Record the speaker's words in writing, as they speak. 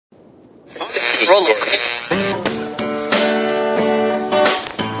Acting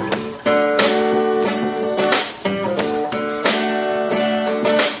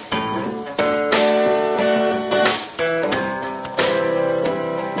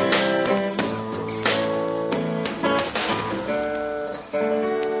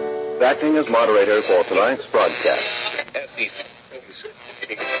as moderator for tonight's broadcast.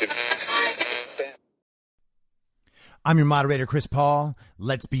 I'm your moderator, Chris Paul.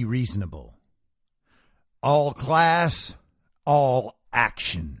 Let's be reasonable. All class, all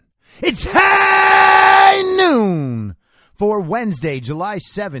action. It's high noon for Wednesday, July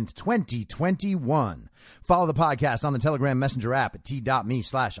 7th, 2021. Follow the podcast on the Telegram Messenger app at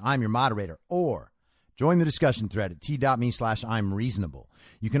t.me/I'm your moderator, or join the discussion thread at t.me/I'm reasonable.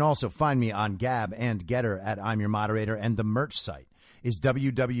 You can also find me on Gab and Getter at I'm your moderator, and the merch site is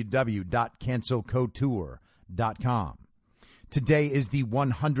www.cancelcouture.com. Today is the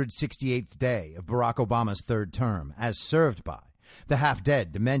 168th day of Barack Obama's third term, as served by the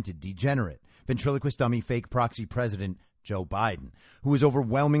half-dead, demented, degenerate, ventriloquist dummy, fake proxy president Joe Biden, who is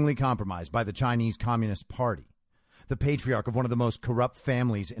overwhelmingly compromised by the Chinese Communist Party, the patriarch of one of the most corrupt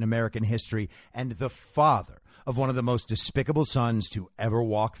families in American history, and the father of one of the most despicable sons to ever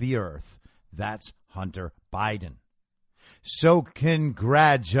walk the earth. That's Hunter Biden. So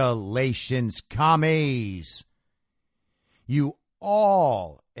congratulations, commies. You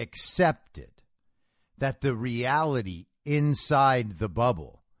all accepted that the reality inside the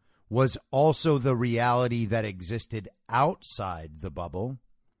bubble was also the reality that existed outside the bubble,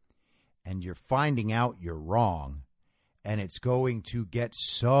 and you're finding out you're wrong, and it's going to get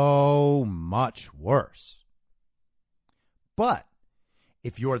so much worse. But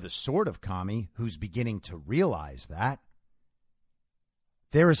if you're the sort of commie who's beginning to realize that,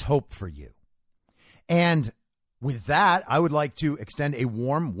 there is hope for you. And with that, I would like to extend a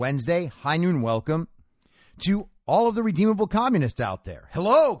warm Wednesday high noon welcome to all of the redeemable communists out there.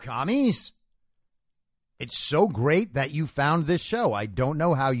 Hello, commies. It's so great that you found this show. I don't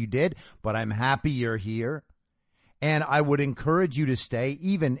know how you did, but I'm happy you're here. And I would encourage you to stay,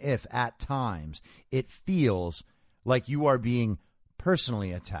 even if at times it feels like you are being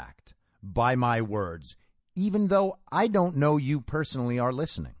personally attacked by my words, even though I don't know you personally are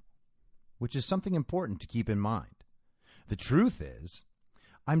listening, which is something important to keep in mind. The truth is,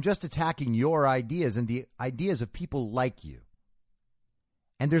 I'm just attacking your ideas and the ideas of people like you.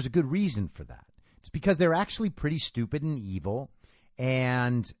 And there's a good reason for that. It's because they're actually pretty stupid and evil,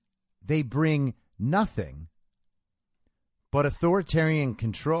 and they bring nothing but authoritarian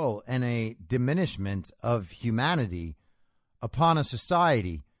control and a diminishment of humanity upon a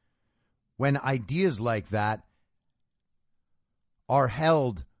society when ideas like that are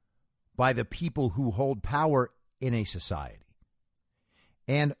held by the people who hold power in a society.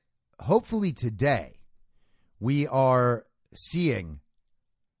 And hopefully today we are seeing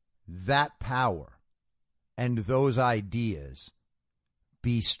that power and those ideas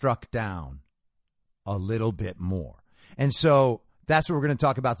be struck down a little bit more. And so that's what we're going to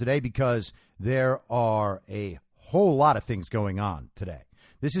talk about today, because there are a whole lot of things going on today.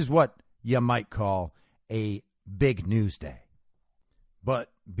 This is what you might call a big news day.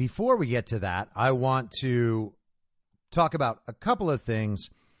 But before we get to that, I want to talk about a couple of things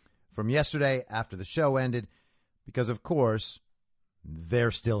from yesterday after the show ended, because, of course,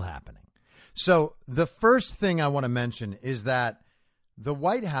 they're still happening. So the first thing I want to mention is that the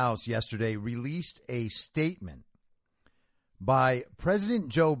White House yesterday released a statement by President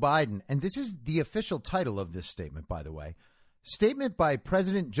Joe Biden, and this is the official title of this statement, by the way. Statement by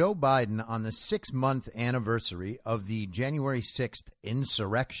President Joe Biden on the 6-month anniversary of the January 6th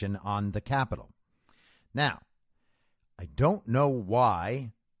insurrection on the Capitol. Now, I don't know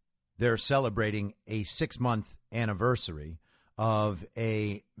why they're celebrating a 6-month anniversary of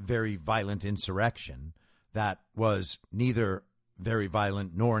a very violent insurrection that was neither very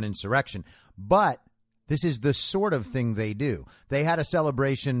violent nor an insurrection, but this is the sort of thing they do. They had a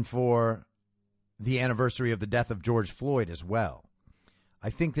celebration for the anniversary of the death of George Floyd as well.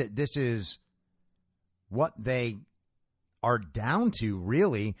 I think that this is what they are down to,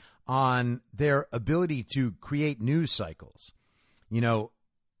 really, on their ability to create news cycles. You know,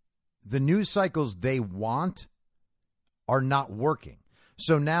 the news cycles they want are not working.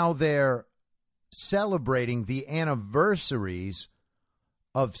 So now they're celebrating the anniversaries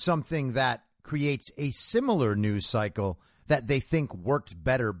of something that creates a similar news cycle that they think worked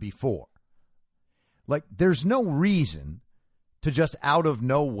better before. Like, there's no reason to just out of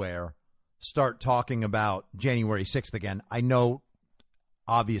nowhere start talking about January 6th again. I know,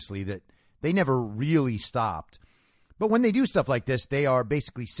 obviously, that they never really stopped. But when they do stuff like this, they are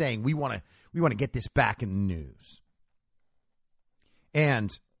basically saying, we want to get this back in the news.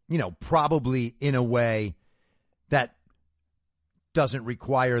 And, probably in a way that doesn't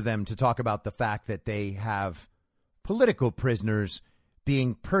require them to talk about the fact that they have political prisoners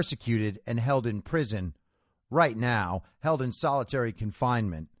being persecuted and held in prison right now, held in solitary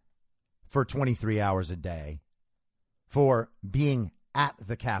confinement for 23 hours a day for being at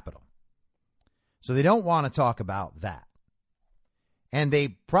the Capitol. So they don't want to talk about that. And they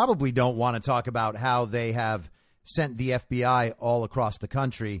probably don't want to talk about how they have sent the FBI all across the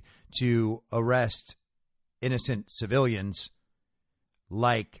country to arrest innocent civilians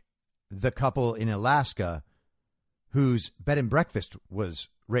like the couple in Alaska whose bed and breakfast was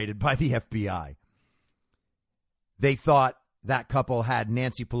raided by the FBI. They thought that couple had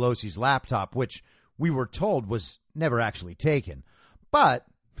Nancy Pelosi's laptop, which we were told was never actually taken. But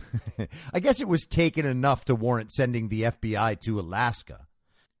I guess it was taken enough to warrant sending the FBI to Alaska.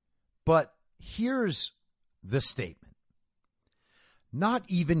 But here's the statement. Not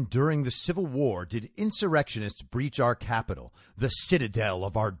even during the Civil War did insurrectionists breach our capital, the citadel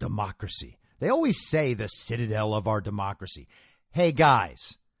of our democracy. They always say the citadel of our democracy. Hey,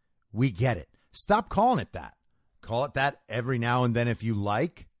 guys, we get it. Stop calling it that. Call it that every now and then if you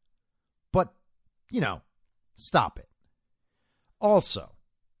like. But, stop it. Also,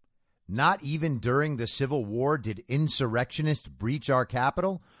 not even during the Civil War did insurrectionists breach our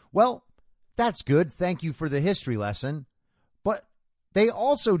capital. Well, that's good. Thank you for the history lesson. But they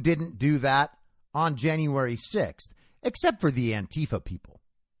also didn't do that on January 6th, except for the Antifa people.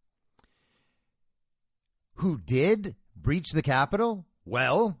 Who did breach the Capitol?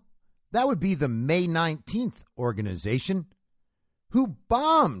 Well, that would be the May 19th organization who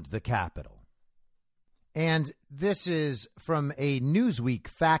bombed the Capitol. And this is from a Newsweek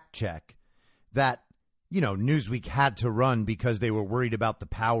fact check that, Newsweek had to run because they were worried about the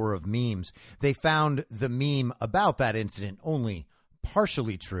power of memes. They found the meme about that incident only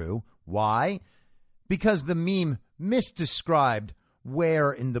partially true. Why? Because the meme misdescribed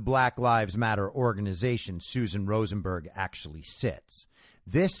where in the Black Lives Matter organization Susan Rosenberg actually sits.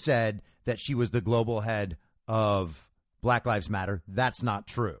 This said that she was the global head of Black Lives Matter. That's not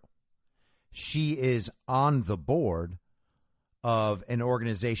true. She is on the board of an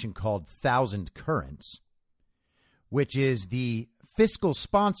organization called Thousand Currents, which is the fiscal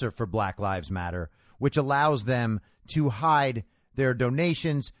sponsor for Black Lives Matter, which allows them to hide their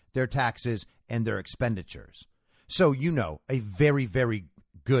donations, their taxes, and their expenditures. So, a very, very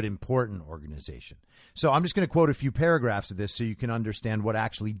good, important organization. So I'm just going to quote a few paragraphs of this so you can understand what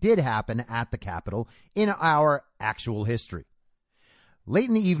actually did happen at the Capitol in our actual history. Late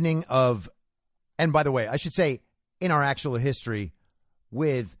in the evening of, and by the way, I should say in our actual history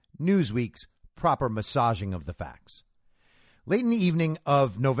with Newsweek's proper massaging of the facts. Late in the evening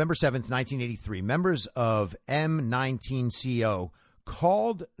of November 7th, 1983, members of M19CO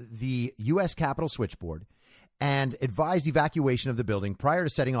called the U.S. Capitol switchboard and advised evacuation of the building prior to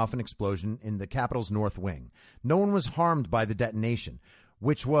setting off an explosion in the Capitol's north wing. No one was harmed by the detonation,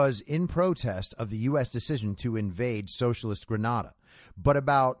 which was in protest of the U.S. decision to invade socialist Grenada. But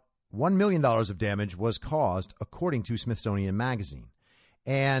about $1 million of damage was caused, according to Smithsonian Magazine.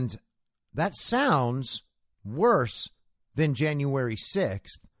 And that sounds worse than January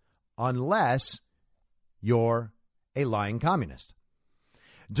 6th, unless you're a lying communist.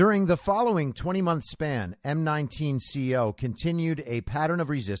 During the following 20-month span, M19CO continued a pattern of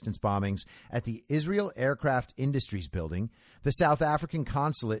resistance bombings at the Israel Aircraft Industries Building, the South African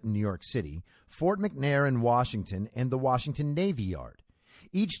Consulate in New York City, Fort McNair in Washington, and the Washington Navy Yard.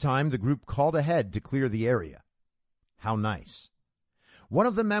 Each time, the group called ahead to clear the area. How nice. One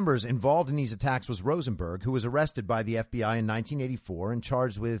of the members involved in these attacks was Rosenberg, who was arrested by the FBI in 1984 and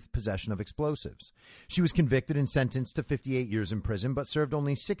charged with possession of explosives. She was convicted and sentenced to 58 years in prison, but served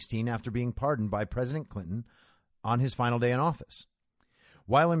only 16 after being pardoned by President Clinton on his final day in office.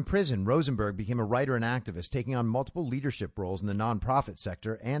 While in prison, Rosenberg became a writer and activist, taking on multiple leadership roles in the nonprofit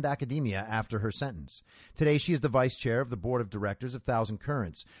sector and academia after her sentence. Today, she is the vice chair of the board of directors of Thousand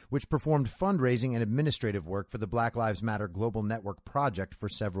Currents, which performed fundraising and administrative work for the Black Lives Matter Global Network Project for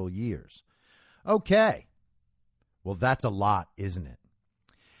several years. Okay. Well, that's a lot, isn't it?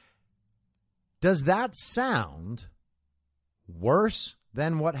 Does that sound worse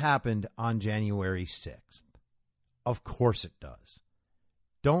than what happened on January 6th? Of course it does.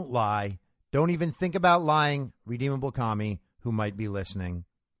 Don't lie. Don't even think about lying, Redeemable Commie, who might be listening.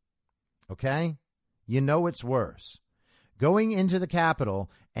 Okay? You know it's worse. Going into the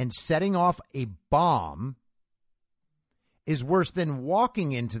Capitol and setting off a bomb is worse than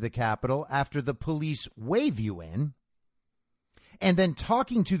walking into the Capitol after the police wave you in and then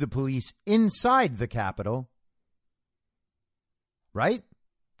talking to the police inside the Capitol, right?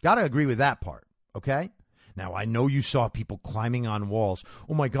 Got to agree with that part, okay? Now, I know you saw people climbing on walls.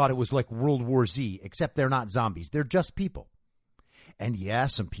 Oh, my God, it was like World War Z, except they're not zombies. They're just people. And,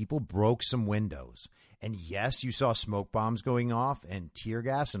 yes, some people broke some windows. And, yes, you saw smoke bombs going off and tear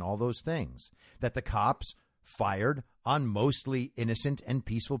gas and all those things that the cops fired on mostly innocent and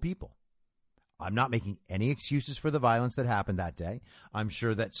peaceful people. I'm not making any excuses for the violence that happened that day. I'm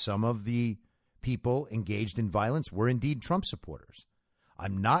sure that some of the people engaged in violence were indeed Trump supporters.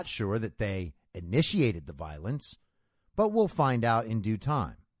 I'm not sure that they initiated the violence, but we'll find out in due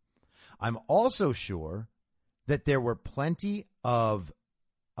time. I'm also sure that there were plenty of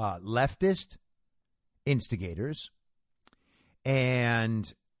leftist instigators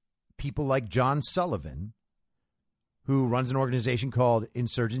and people like John Sullivan, who runs an organization called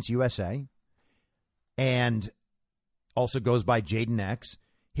Insurgents USA and also goes by Jaden X.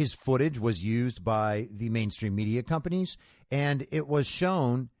 His footage was used by the mainstream media companies, and it was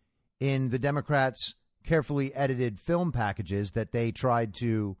shown in the Democrats' carefully edited film packages that they tried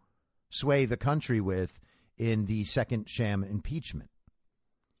to sway the country with in the second sham impeachment.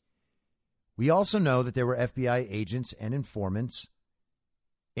 We also know that there were FBI agents and informants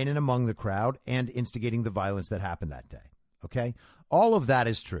in and among the crowd and instigating the violence that happened that day. Okay? All of that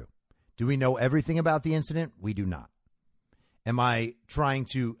is true. Do we know everything about the incident? We do not. Am I trying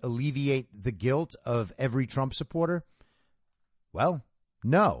to alleviate the guilt of every Trump supporter? Well,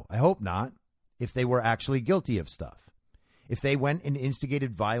 no, I hope not, if they were actually guilty of stuff. If they went and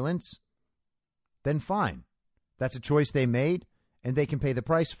instigated violence, then fine. That's a choice they made, and they can pay the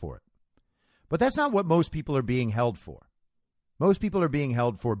price for it. But that's not what most people are being held for. Most people are being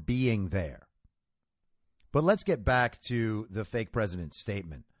held for being there. But let's get back to the fake president's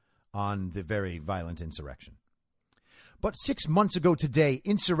statement on the very violent insurrection. But 6 months ago today,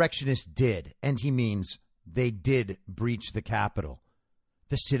 insurrectionists did, and he means they did breach the Capitol,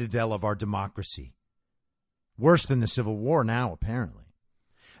 the citadel of our democracy. Worse than the Civil War now, apparently.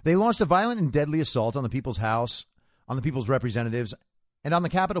 They launched a violent and deadly assault on the People's House, on the People's Representatives, and on the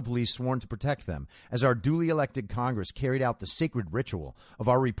Capitol Police sworn to protect them as our duly elected Congress carried out the sacred ritual of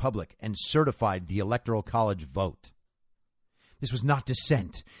our republic and certified the Electoral College vote. This was not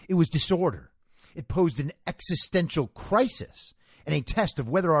dissent. It was disorder. It posed an existential crisis and a test of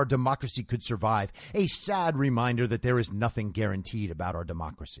whether our democracy could survive, a sad reminder that there is nothing guaranteed about our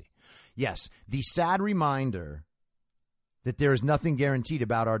democracy. Yes, the sad reminder that there is nothing guaranteed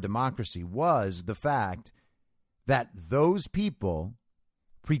about our democracy was the fact that those people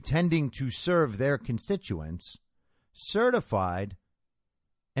pretending to serve their constituents certified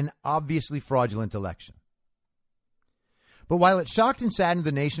an obviously fraudulent election. But while it shocked and saddened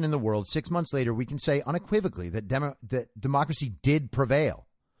the nation and the world, 6 months later, we can say unequivocally that democracy did prevail.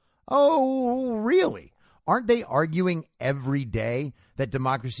 Oh, really? Aren't they arguing every day that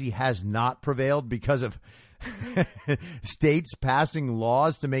democracy has not prevailed because of states passing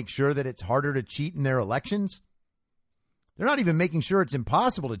laws to make sure that it's harder to cheat in their elections? They're not even making sure it's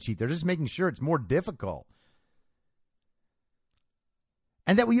impossible to cheat. They're just making sure it's more difficult.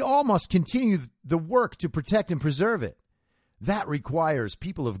 And that we all must continue the work to protect and preserve it. That requires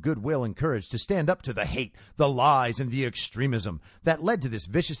people of goodwill and courage to stand up to the hate, the lies, and the extremism that led to this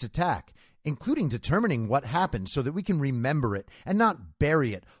vicious attack, including determining what happened so that we can remember it and not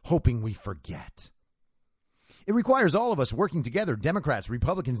bury it, hoping we forget. It requires all of us working together, Democrats,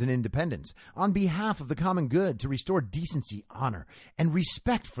 Republicans, and independents, on behalf of the common good to restore decency, honor, and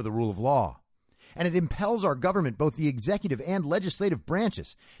respect for the rule of law. And it impels our government, both the executive and legislative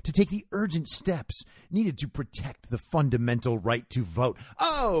branches, to take the urgent steps needed to protect the fundamental right to vote.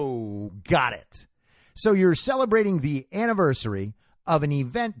 Oh, got it. So you're celebrating the anniversary of an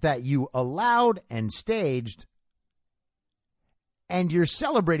event that you allowed and staged, and you're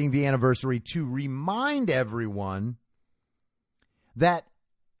celebrating the anniversary to remind everyone that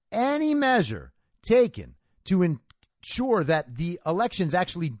any measure taken to ensure that the elections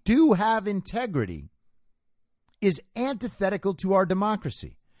actually do have integrity is antithetical to our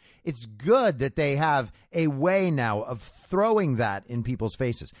democracy. It's good that they have a way now of throwing that in people's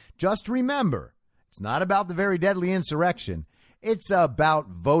faces. Just remember, it's not about the very deadly insurrection. It's about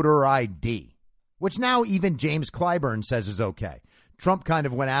voter ID, which now even James Clyburn says is okay. Trump kind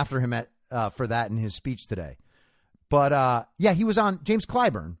of went after him for that in his speech today. But, yeah, he was on James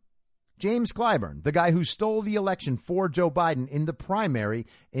Clyburn. James Clyburn, the guy who stole the election for Joe Biden in the primary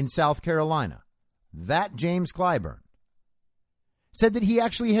in South Carolina. That James Clyburn said that he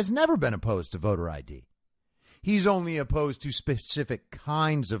actually has never been opposed to voter ID. He's only opposed to specific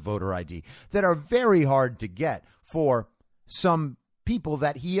kinds of voter ID that are very hard to get for some people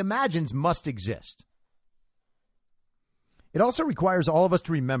that he imagines must exist. It also requires all of us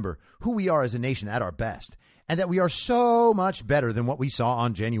to remember who we are as a nation at our best, and that we are so much better than what we saw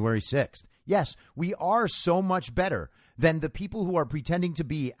on January 6th. Yes, we are so much better than the people who are pretending to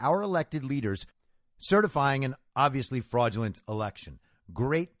be our elected leaders, certifying an obviously fraudulent election.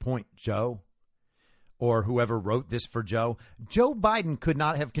 Great point, Joe. Or whoever wrote this for Joe. Joe Biden could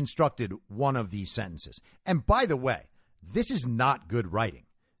not have constructed one of these sentences. And by the way, this is not good writing.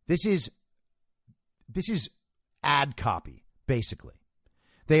 This is ad copy, basically.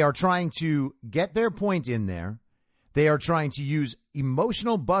 They are trying to get their point in there. They are trying to use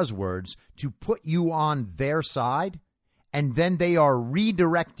emotional buzzwords to put you on their side, and then they are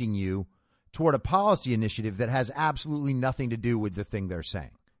redirecting you toward a policy initiative that has absolutely nothing to do with the thing they're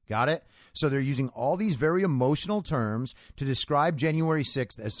saying. Got it? So they're using all these very emotional terms to describe January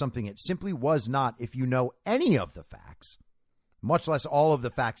 6th as something it simply was not if you know any of the facts, much less all of the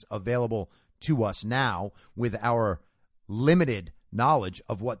facts available to us now with our limited knowledge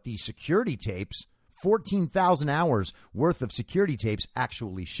of what the security tapes, 14,000 hours worth of security tapes,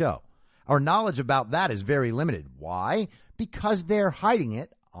 actually show. Our knowledge about that is very limited. Why? Because they're hiding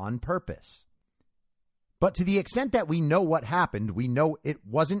it on purpose. But to the extent that we know what happened, we know it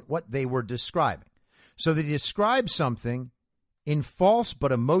wasn't what they were describing. So they describe something in false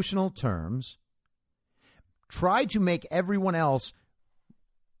but emotional terms, try to make everyone else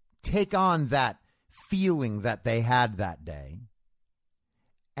take on that feeling that they had that day,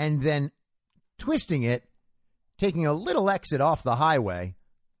 and then twisting it, taking a little exit off the highway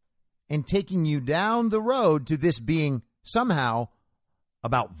and taking you down the road to this being somehow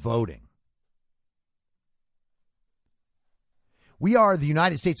about voting. We are the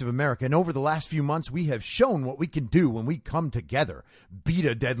United States of America, and over the last few months, we have shown what we can do when we come together, beat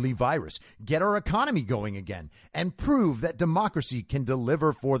a deadly virus, get our economy going again, and prove that democracy can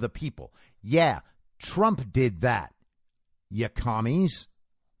deliver for the people. Yeah, Trump did that, you commies.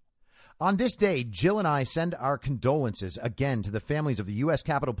 On this day, Jill and I send our condolences again to the families of the U.S.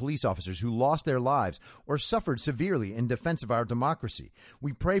 Capitol Police officers who lost their lives or suffered severely in defense of our democracy.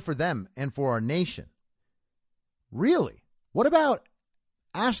 We pray for them and for our nation. Really? What about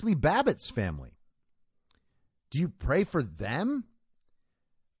Ashley Babbitt's family? Do you pray for them?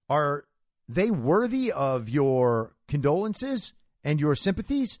 Are they worthy of your condolences and your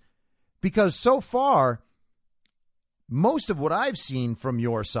sympathies? Because so far, most of what I've seen from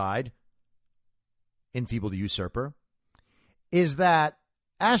your side, enfeebled usurper, is that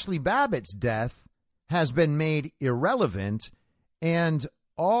Ashley Babbitt's death has been made irrelevant, and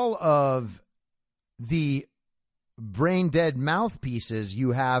all of the brain-dead mouthpieces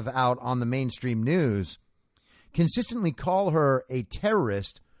you have out on the mainstream news consistently call her a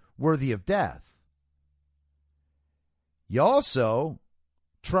terrorist worthy of death. You also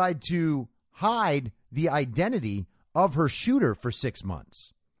tried to hide the identity of her shooter for 6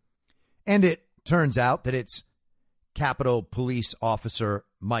 months. And it turns out that it's Capitol Police Officer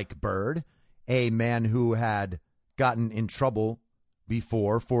Mike Byrd, a man who had gotten in trouble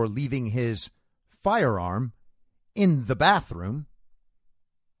before for leaving his firearm in the bathroom.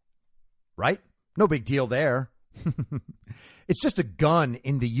 Right? No big deal there. It's just a gun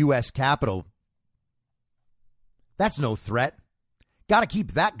in the U.S. Capitol. That's no threat. Got to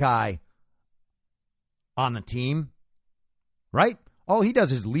keep that guy on the team. Right? All he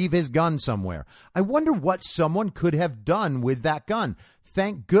does is leave his gun somewhere. I wonder what someone could have done with that gun.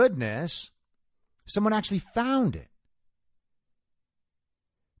 Thank goodness someone actually found it.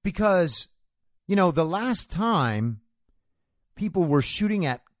 Because, you know, the last time people were shooting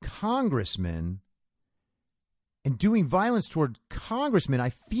at congressmen and doing violence toward congressmen, I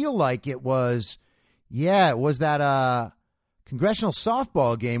feel like it was that congressional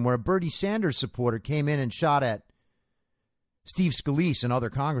softball game where a Bernie Sanders supporter came in and shot at Steve Scalise and other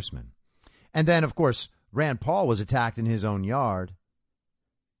congressmen. And then, of course, Rand Paul was attacked in his own yard.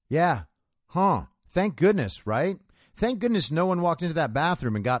 Yeah. Thank goodness, right? Thank goodness no one walked into that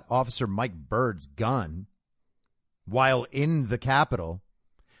bathroom and got Officer Mike Byrd's gun while in the Capitol,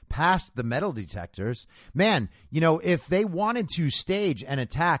 past the metal detectors. Man, you know, if they wanted to stage an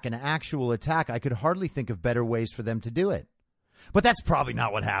attack, an actual attack, I could hardly think of better ways for them to do it. But that's probably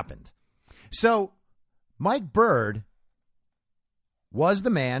not what happened. So Mike Byrd was the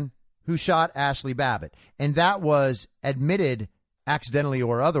man who shot Ashley Babbitt, and that was admitted, accidentally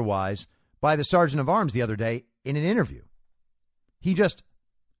or otherwise, by the Sergeant of Arms the other day in an interview. He just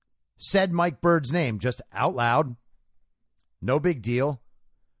said Mike Byrd's name just out loud. No big deal.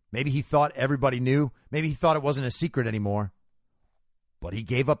 Maybe he thought everybody knew. Maybe he thought it wasn't a secret anymore. But he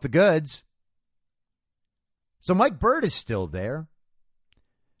gave up the goods. So Mike Byrd is still there.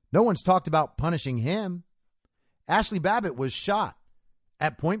 No one's talked about punishing him. Ashley Babbitt was shot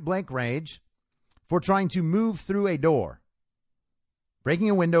at point-blank range for trying to move through a door, breaking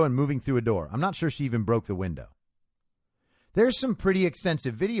a window and moving through a door. I'm not sure she even broke the window. There's some pretty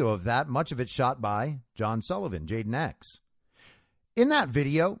extensive video of that, much of it shot by John Sullivan, Jaden X. In that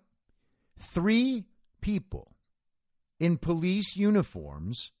video, 3 people in police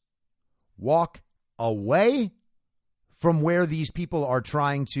uniforms walk away from where these people are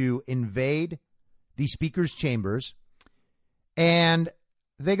trying to invade the speaker's chambers, and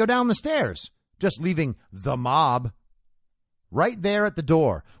they go down the stairs, just leaving the mob right there at the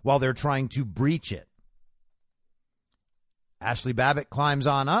door while they're trying to breach it. Ashley Babbitt climbs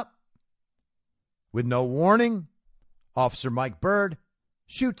on up. With no warning, Officer Mike Byrd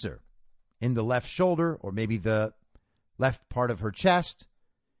shoots her in the left shoulder, or maybe the left part of her chest.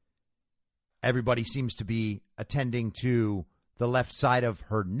 Everybody seems to be attending to the left side of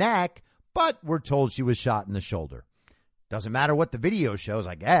her neck, but we're told she was shot in the shoulder. Doesn't matter what the video shows,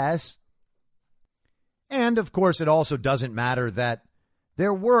 I guess. And, of course, it also doesn't matter that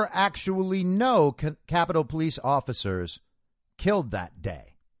there were actually no Capitol Police officers killed that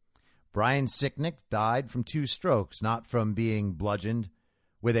day. Brian Sicknick died from 2 strokes, not from being bludgeoned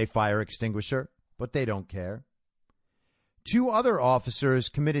with a fire extinguisher, but they don't care. 2 other officers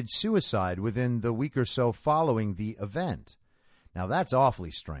committed suicide within the week or so following the event. Now, that's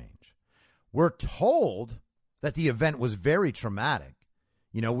awfully strange. We're told that the event was very traumatic.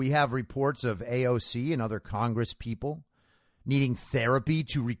 You know, we have reports of AOC and other Congress people needing therapy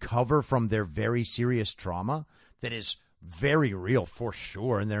to recover from their very serious trauma that is very real for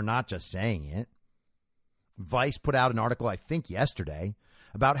sure, and they're not just saying it. Vice put out an article, I think yesterday,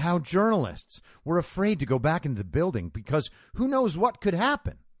 about how journalists were afraid to go back into the building because who knows what could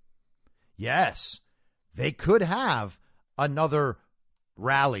happen. Yes, they could have another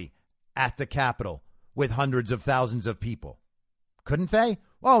rally at the Capitol with hundreds of thousands of people. Couldn't they?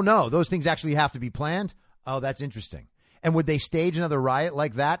 Oh, no, those things actually have to be planned. Oh, that's interesting. And would they stage another riot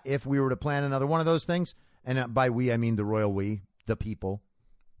like that if we were to plan another one of those things? And by we, I mean the royal we, the people,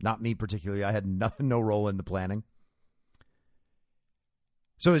 not me particularly. I had no role in the planning.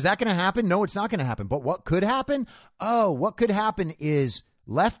 So is that going to happen? No, it's not going to happen. But what could happen? Oh, what could happen is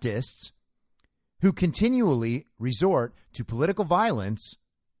leftists who continually resort to political violence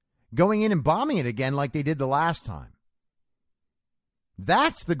going in and bombing it again like they did the last time.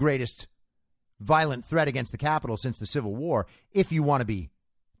 That's the greatest violent threat against the Capitol since the Civil War, if you want to be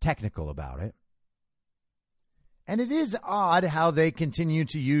technical about it. And it is odd how they continue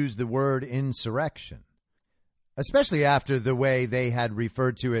to use the word insurrection, especially after the way they had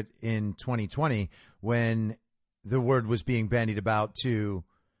referred to it in 2020 when the word was being bandied about to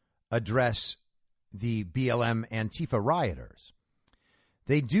address the BLM Antifa rioters.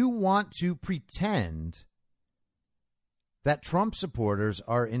 They do want to pretend that Trump supporters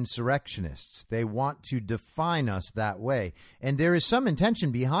are insurrectionists. They want to define us that way. And there is some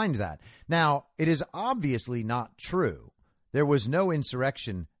intention behind that. Now, it is obviously not true. There was no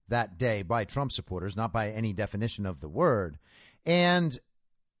insurrection that day by Trump supporters, not by any definition of the word. And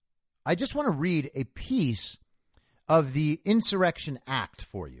I just want to read a piece of the Insurrection Act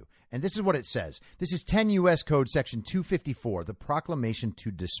for you. And this is what it says. This is 10 U.S. Code Section 254, the proclamation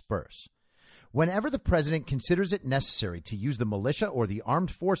to disperse. Whenever the president considers it necessary to use the militia or the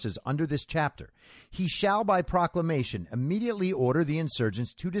armed forces under this chapter, he shall by proclamation immediately order the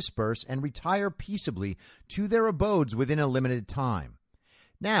insurgents to disperse and retire peaceably to their abodes within a limited time.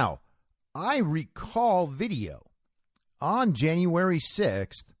 Now, I recall video on January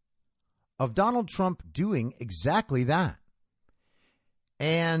 6th of Donald Trump doing exactly that.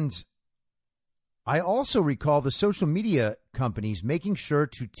 And I also recall the social media companies making sure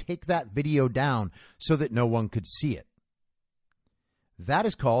to take that video down so that no one could see it. That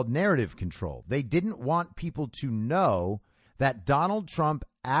is called narrative control. They didn't want people to know that Donald Trump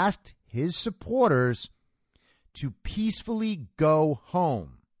asked his supporters to peacefully go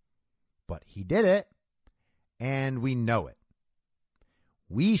home. But he did it, and we know it.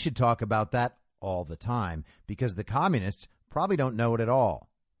 We should talk about that all the time because the communists probably don't know it at all.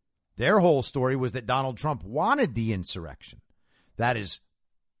 Their whole story was that Donald Trump wanted the insurrection. That is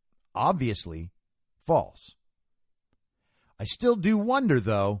obviously false. I still do wonder,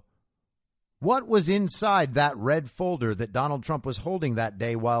 though, what was inside that red folder that Donald Trump was holding that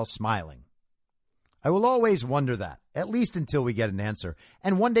day while smiling. I will always wonder that, at least until we get an answer.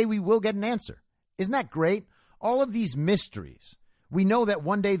 And one day we will get an answer. Isn't that great? All of these mysteries, we know that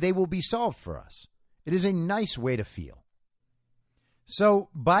one day they will be solved for us. It is a nice way to feel. So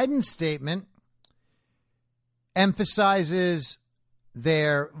Biden's statement emphasizes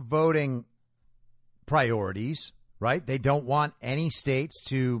their voting priorities, right? They don't want any states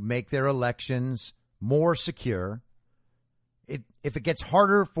to make their elections more secure. If it gets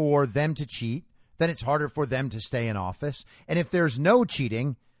harder for them to cheat, then it's harder for them to stay in office. And if there's no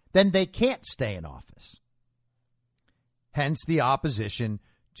cheating, then they can't stay in office. Hence the opposition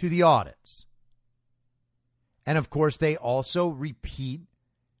to the audits. And of course, they also repeat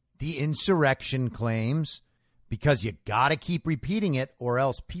the insurrection claims because you got to keep repeating it or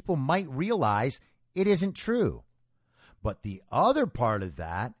else people might realize it isn't true. But the other part of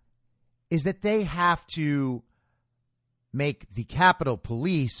that is that they have to make the Capitol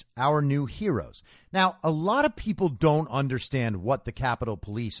Police our new heroes. Now, a lot of people don't understand what the Capitol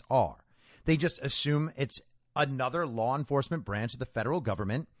Police are. They just assume it's another law enforcement branch of the federal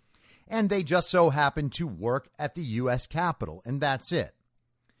government, and they just so happen to work at the U.S. Capitol, and that's it.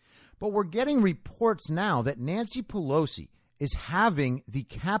 But we're getting reports now that Nancy Pelosi is having the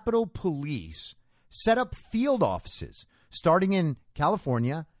Capitol Police set up field offices starting in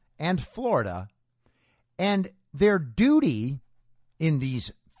California and Florida, and their duty in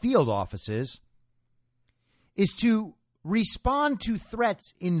these field offices is to respond to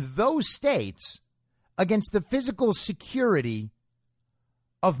threats in those states against the physical security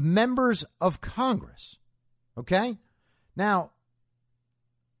of members of Congress. Okay? Now,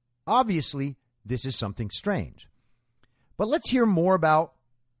 obviously, this is something strange. But let's hear more about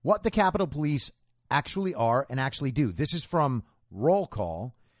what the Capitol Police actually are and actually do. This is from Roll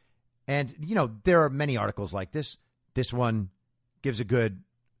Call. And, you know, there are many articles like this. This one gives a good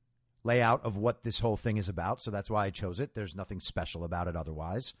layout of what this whole thing is about. So that's why I chose it. There's nothing special about it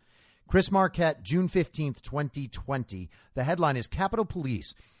otherwise. Chris Marquette, June 15th, 2020. The headline is Capitol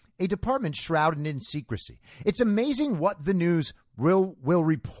Police, a department shrouded in secrecy. It's amazing what the news will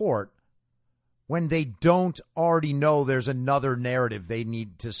report when they don't already know there's another narrative they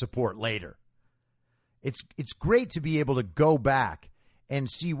need to support later. It's great to be able to go back and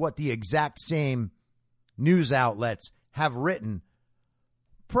see what the exact same news outlets have written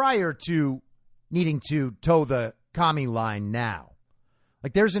prior to needing to toe the commie line now.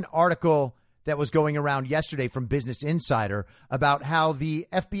 Like there's an article that was going around yesterday from Business Insider about how the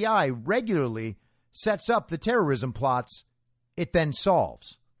FBI regularly sets up the terrorism plots it then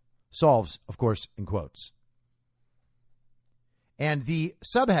solves. Solves, of course, in quotes. And the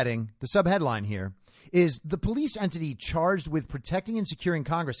subheadline here is the police entity charged with protecting and securing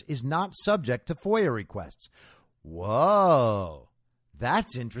Congress is not subject to FOIA requests. Whoa,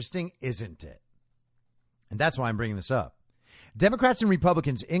 that's interesting, isn't it? And that's why I'm bringing this up. Democrats and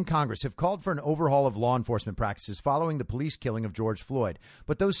Republicans in Congress have called for an overhaul of law enforcement practices following the police killing of George Floyd.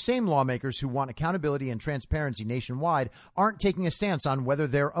 But those same lawmakers who want accountability and transparency nationwide aren't taking a stance on whether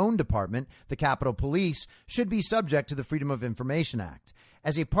their own department, the Capitol Police, should be subject to the Freedom of Information Act.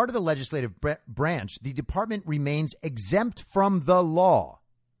 As a part of the legislative branch, the department remains exempt from the law.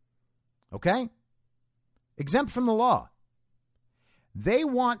 Okay? Exempt from the law. They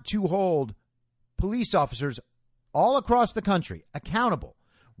want to hold police officers all across the country accountable,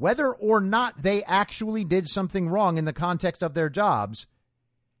 whether or not they actually did something wrong in the context of their jobs.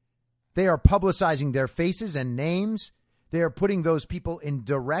 They are publicizing their faces and names. They are putting those people in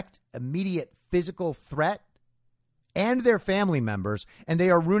direct, immediate physical threat and their family members, and they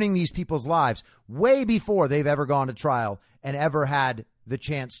are ruining these people's lives way before they've ever gone to trial and ever had the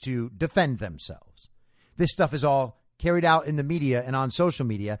chance to defend themselves. This stuff is all carried out in the media and on social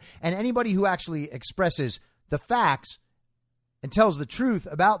media, and anybody who actually expresses the facts and tells the truth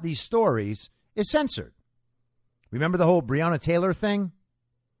about these stories is censored. Remember the whole Breonna Taylor thing?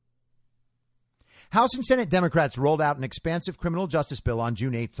 House and Senate Democrats rolled out an expansive criminal justice bill on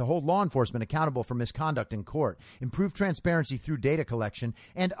June 8th to hold law enforcement accountable for misconduct in court, improve transparency through data collection,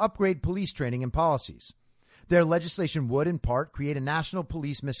 and upgrade police training and policies. Their legislation would, in part, create a national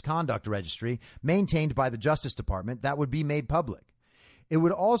police misconduct registry maintained by the Justice Department that would be made public. It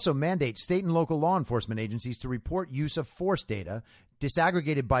would also mandate state and local law enforcement agencies to report use of force data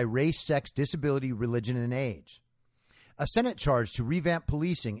disaggregated by race, sex, disability, religion, and age. A Senate charge to revamp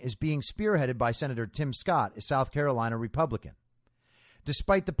policing is being spearheaded by Senator Tim Scott, a South Carolina Republican.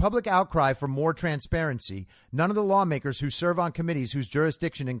 Despite the public outcry for more transparency, none of the lawmakers who serve on committees whose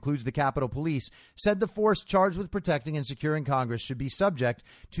jurisdiction includes the Capitol Police said the force charged with protecting and securing Congress should be subject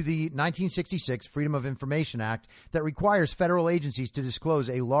to the 1966 Freedom of Information Act that requires federal agencies to disclose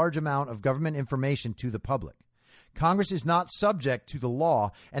a large amount of government information to the public. Congress is not subject to the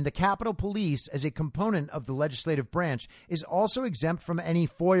law, and the Capitol Police, as a component of the legislative branch, is also exempt from any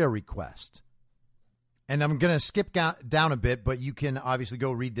FOIA request. And I'm going to skip down a bit, but you can obviously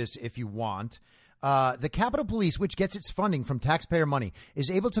go read this if you want. The Capitol Police, which gets its funding from taxpayer money, is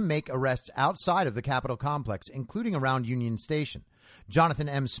able to make arrests outside of the Capitol complex, including around Union Station. Jonathan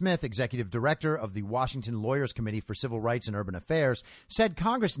M. Smith, executive director of the Washington Lawyers Committee for Civil Rights and Urban Affairs, said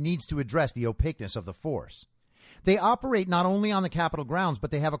Congress needs to address the opaqueness of the force. They operate not only on the Capitol grounds,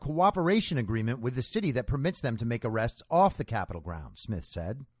 but they have a cooperation agreement with the city that permits them to make arrests off the Capitol grounds, Smith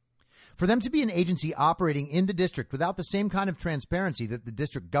said. For them to be an agency operating in the district without the same kind of transparency that the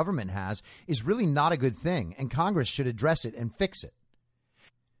district government has is really not a good thing, and Congress should address it and fix it.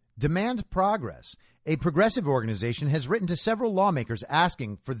 Demand Progress, a progressive organization, has written to several lawmakers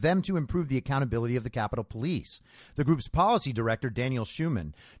asking for them to improve the accountability of the Capitol Police. The group's policy director, Daniel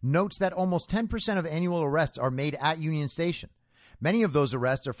Schuman, notes that almost 10% of annual arrests are made at Union Station. Many of those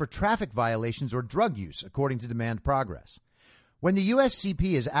arrests are for traffic violations or drug use, according to Demand Progress. When the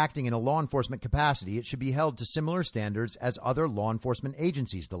USCP is acting in a law enforcement capacity, it should be held to similar standards as other law enforcement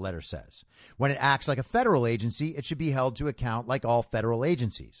agencies, the letter says. When it acts like a federal agency, it should be held to account like all federal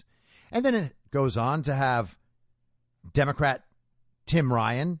agencies. And then it goes on to have Democrat Tim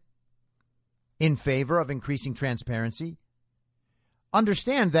Ryan in favor of increasing transparency.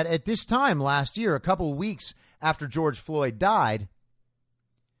 Understand that at this time last year, a couple of weeks after George Floyd died,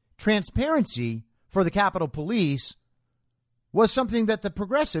 transparency for the Capitol Police was something that the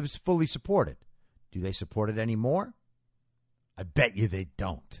progressives fully supported. Do they support it anymore? I bet you they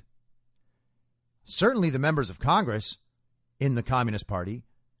don't. Certainly the members of Congress in the Communist Party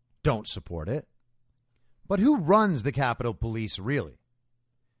don't support it. But who runs the Capitol Police really?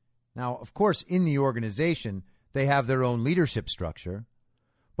 Now, of course, in the organization, they have their own leadership structure.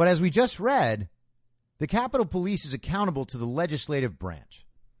 But as we just read, the Capitol Police is accountable to the legislative branch.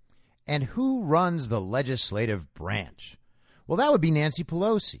 And who runs the legislative branch? Well, that would be Nancy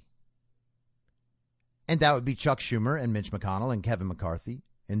Pelosi. And that would be Chuck Schumer and Mitch McConnell and Kevin McCarthy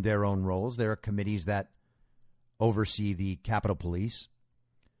in their own roles. There are committees that oversee the Capitol Police.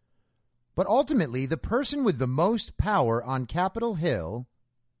 But ultimately, the person with the most power on Capitol Hill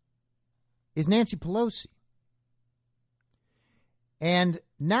is Nancy Pelosi. And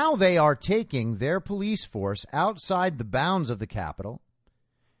now they are taking their police force outside the bounds of the Capitol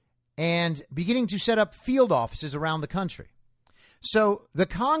and beginning to set up field offices around the country. So the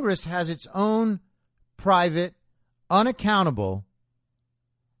Congress has its own private, unaccountable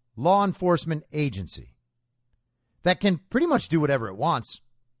law enforcement agency that can pretty much do whatever it wants,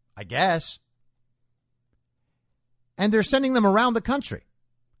 I guess. And they're sending them around the country.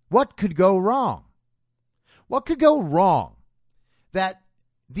 What could go wrong? What could go wrong that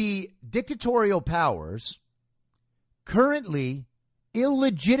the dictatorial powers currently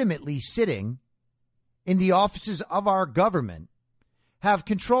illegitimately sitting in the offices of our government have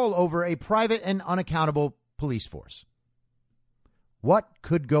control over a private and unaccountable police force? What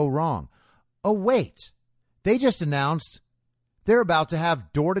could go wrong? Oh, wait. They just announced they're about to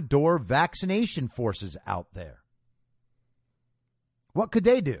have door-to-door vaccination forces out there. What could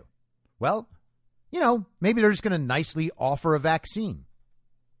they do? Well, maybe they're just going to nicely offer a vaccine.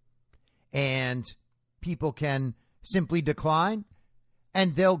 And people can simply decline,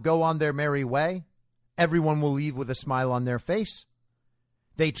 and they'll go on their merry way. Everyone will leave with a smile on their face.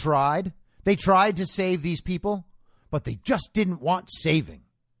 They tried to save these people, but they just didn't want saving.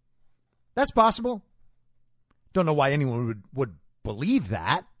 That's possible. Don't know why anyone would believe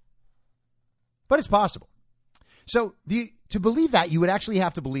that, but it's possible. So to believe that, you would actually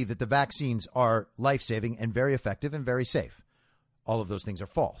have to believe that the vaccines are life-saving and very effective and very safe. All of those things are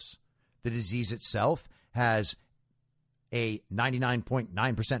false. The disease itself has a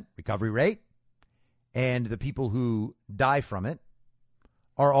 99.9% recovery rate, and the people who die from it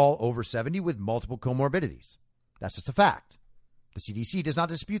are all over 70 with multiple comorbidities. That's just a fact. The CDC does not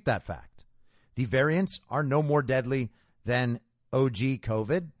dispute that fact. The variants are no more deadly than OG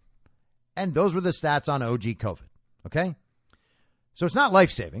COVID, and those were the stats on OG COVID, okay? So it's not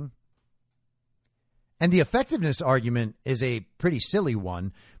life-saving. And the effectiveness argument is a pretty silly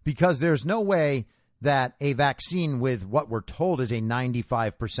one because there's no way that a vaccine with what we're told is a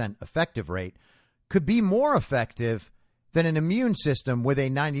 95% effective rate could be more effective than an immune system with a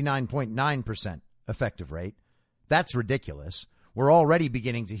 99.9% effective rate. That's ridiculous. We're already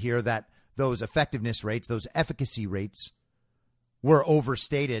beginning to hear that those effectiveness rates, those efficacy rates, were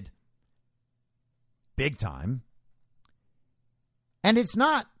overstated big time. And it's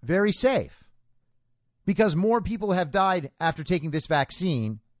not very safe because more people have died after taking this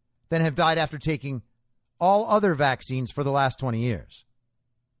vaccine than have died after taking all other vaccines for the last 20 years.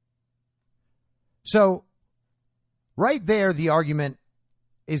 So right there, the argument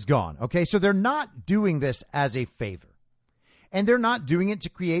is gone. Okay, so they're not doing this as a favor. And they're not doing it to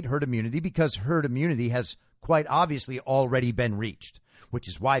create herd immunity because herd immunity has quite obviously already been reached, which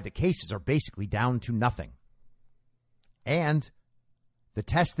is why the cases are basically down to nothing. And the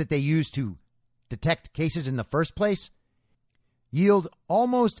tests that they use to detect cases in the first place yield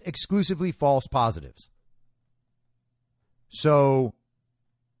almost exclusively false positives. So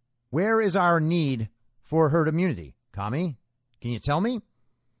where is our need for herd immunity? Kami, can you tell me?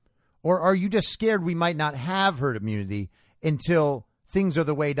 Or are you just scared we might not have herd immunity until things are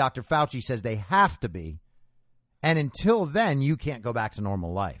the way Dr. Fauci says they have to be? And until then, you can't go back to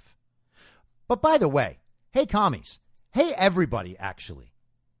normal life. But by the way, hey, commies, hey, everybody, actually.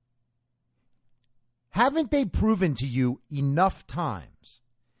 Haven't they proven to you enough times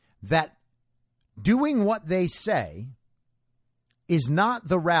that doing what they say is not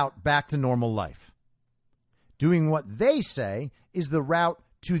the route back to normal life? Doing what they say is the route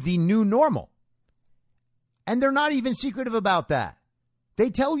to the new normal. And they're not even secretive about that. They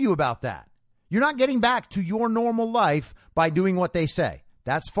tell you about that. You're not getting back to your normal life by doing what they say.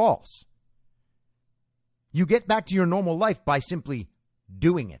 That's false. You get back to your normal life by simply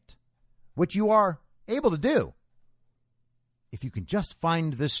doing it, which you are able to do if you can just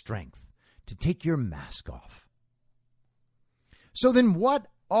find the strength to take your mask off. So then what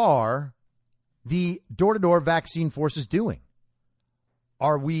are the door-to-door vaccine forces doing?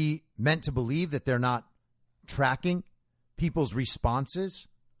 Are we meant to believe that they're not tracking people's responses,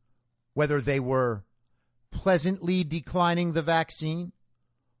 whether they were pleasantly declining the vaccine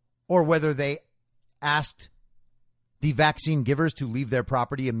or whether they asked the vaccine givers to leave their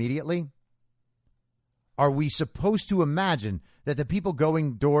property immediately? Are we supposed to imagine that the people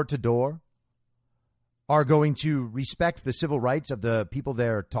going door to door are going to respect the civil rights of the people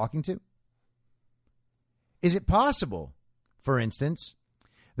they're talking to? Is it possible, for instance,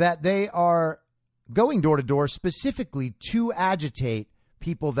 that they are going door to door specifically to agitate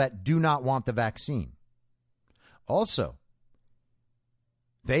people that do not want the vaccine? Also,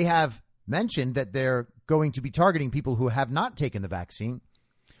 they have mentioned that they're going to be targeting people who have not taken the vaccine,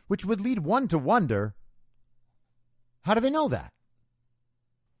 which would lead one to wonder, how do they know that?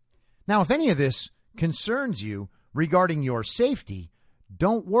 Now, if any of this concerns you regarding your safety,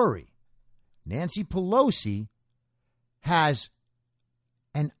 don't worry. Nancy Pelosi has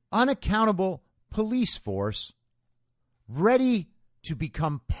an unaccountable police force ready to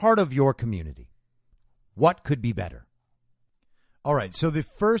become part of your community. What could be better? All right, so the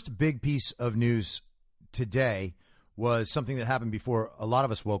first big piece of news today was something that happened before a lot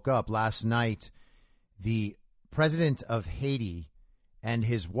of us woke up. Last night, the president of Haiti and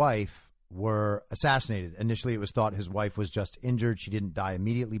his wife were assassinated. Initially, it was thought his wife was just injured. She didn't die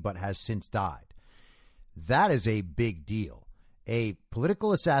immediately, but has since died. That is a big deal. A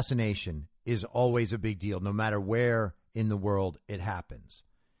political assassination is always a big deal, no matter where in the world it happens.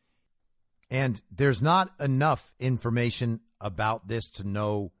 And there's not enough information about this to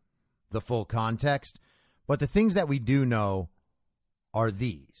know the full context, but the things that we do know are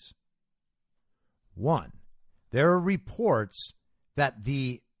these. One, there are reports that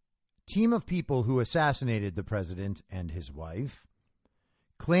the team of people who assassinated the president and his wife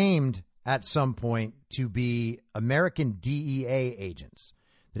claimed at some point to be American DEA agents,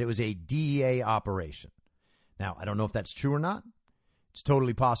 that it was a DEA operation. Now, I don't know if that's true or not. It's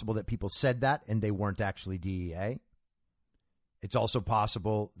totally possible that people said that and they weren't actually DEA. It's also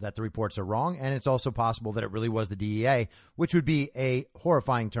possible that the reports are wrong, and it's also possible that it really was the DEA, which would be a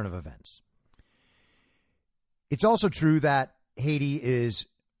horrifying turn of events. It's also true that Haiti is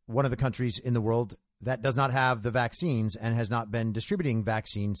one of the countries in the world that does not have the vaccines and has not been distributing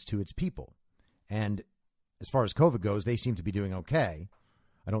vaccines to its people. And as far as COVID goes, they seem to be doing okay.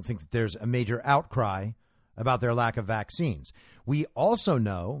 I don't think that there's a major outcry about their lack of vaccines. We also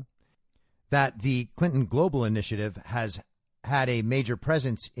know that the Clinton Global Initiative has had a major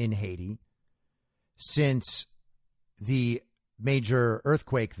presence in Haiti since the major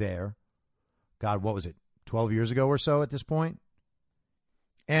earthquake there. God, what was it, 12 years ago or so at this point?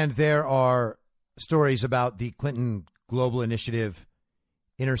 And there are stories about the Clinton Global Initiative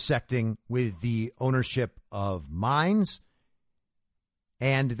intersecting with the ownership of mines.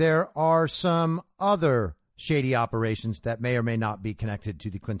 And there are some other shady operations that may or may not be connected to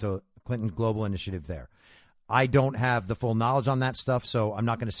the Clinton Global Initiative there. I don't have the full knowledge on that stuff, so I'm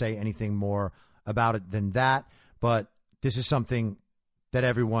not going to say anything more about it than that. But this is something that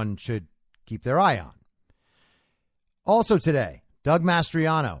everyone should keep their eye on. Also today, Doug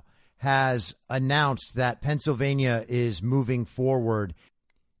Mastriano has announced that Pennsylvania is moving forward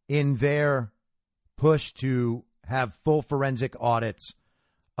in their push to have full forensic audits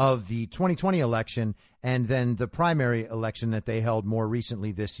of the 2020 election and then the primary election that they held more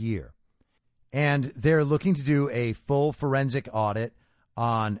recently this year. And they're looking to do a full forensic audit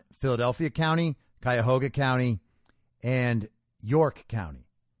on Philadelphia County, Cuyahoga County, and York County.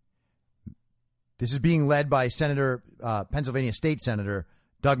 This is being led by Pennsylvania State Senator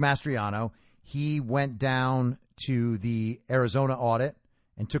Doug Mastriano. He went down to the Arizona audit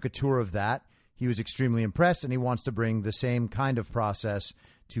and took a tour of that. He was extremely impressed, and he wants to bring the same kind of process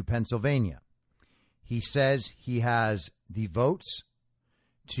to Pennsylvania. He says he has the votes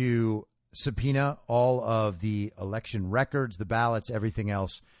to subpoena all of the election records, the ballots, everything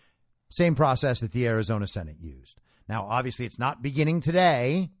else. Same process that the Arizona Senate used. Now, obviously, it's not beginning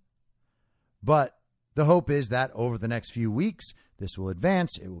today, but the hope is that over the next few weeks, this will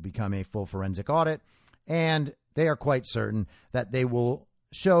advance. It will become a full forensic audit, and they are quite certain that they will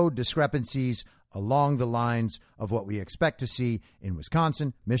show discrepancies along the lines of what we expect to see in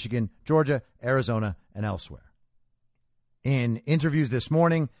Wisconsin, Michigan, Georgia, Arizona, and elsewhere. In interviews this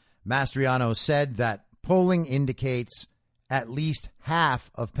morning, Mastriano said that polling indicates at least half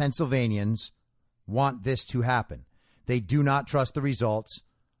of Pennsylvanians want this to happen. They do not trust the results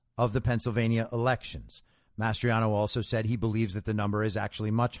of the Pennsylvania elections. Mastriano also said he believes that the number is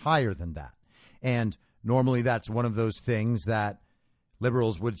actually much higher than that. And normally that's one of those things that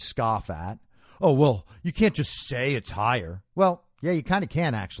liberals would scoff at. Oh, well, you can't just say it's higher. Well, yeah, you kind of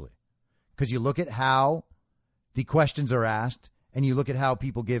can, actually, because you look at how the questions are asked and you look at how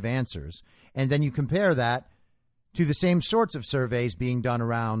people give answers, and then you compare that to the same sorts of surveys being done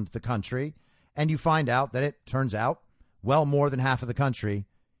around the country, and you find out that it turns out well more than half of the country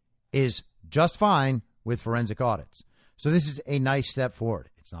is just fine with forensic audits. So this is a nice step forward.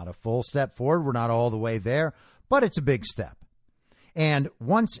 It's not a full step forward. We're not all the way there, but it's a big step. And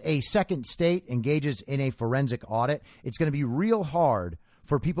once a second state engages in a forensic audit, it's going to be real hard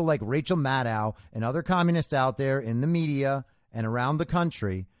for people like Rachel Maddow and other communists out there in the media and around the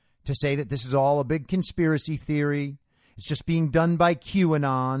country to say that this is all a big conspiracy theory. It's just being done by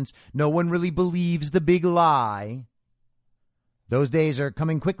QAnons. No one really believes the big lie. Those days are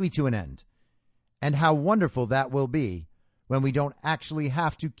coming quickly to an end. And how wonderful that will be when we don't actually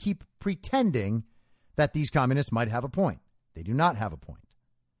have to keep pretending that these communists might have a point. They do not have a point.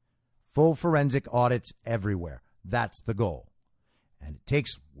 Full forensic audits everywhere. That's the goal. And it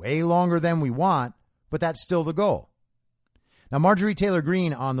takes way longer than we want, but that's still the goal. Now, Marjorie Taylor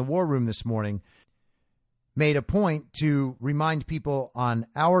Greene on the War Room this morning made a point to remind people on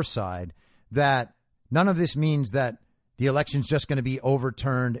our side that none of this means that the election's just going to be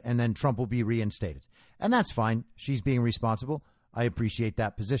overturned and then Trump will be reinstated. And that's fine. She's being responsible. I appreciate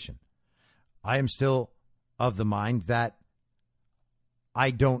that position. I am still of the mind that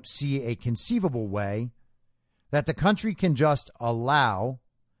I don't see a conceivable way that the country can just allow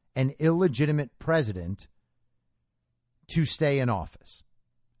an illegitimate president to stay in office.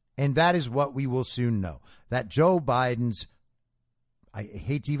 And that is what we will soon know. That Joe Biden's, I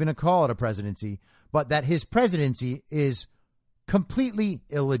hate to even call it a presidency, but that his presidency is completely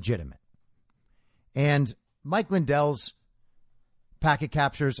illegitimate. And Mike Lindell's packet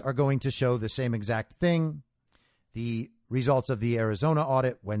captures are going to show the same exact thing. The results of the Arizona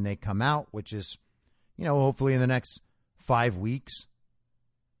audit, when they come out, which is, hopefully in the next 5 weeks,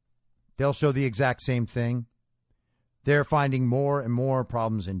 they'll show the exact same thing. They're finding more and more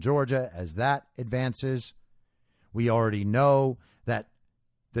problems in Georgia as that advances. We already know that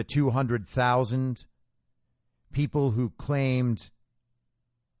the 200,000 people who claimed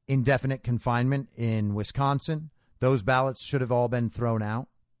indefinite confinement in Wisconsin, those ballots should have all been thrown out.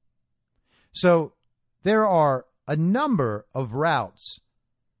 So there are a number of routes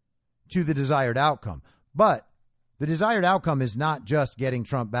to the desired outcome. But the desired outcome is not just getting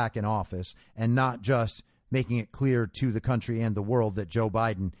Trump back in office and not just making it clear to the country and the world that Joe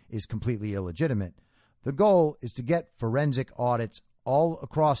Biden is completely illegitimate. The goal is to get forensic audits all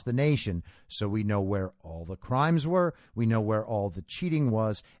across the nation so we know where all the crimes were, we know where all the cheating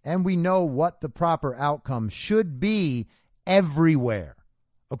was, and we know what the proper outcome should be everywhere.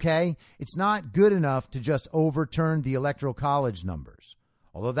 Okay? It's not good enough to just overturn the Electoral College numbers.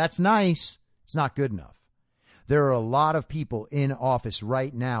 Although that's nice, it's not good enough. There are a lot of people in office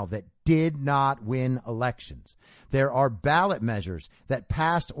right now that did not win elections. There are ballot measures that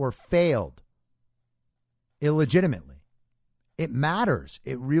passed or failed illegitimately. It matters.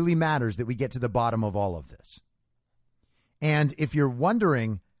 It really matters that we get to the bottom of all of this. And if you're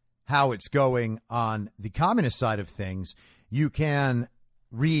wondering how it's going on the communist side of things, you can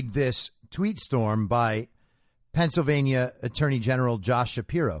read this tweet storm by Pennsylvania Attorney General Josh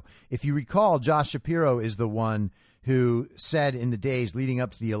Shapiro. If you recall, Josh Shapiro is the one who said in the days leading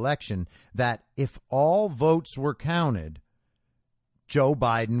up to the election that if all votes were counted, Joe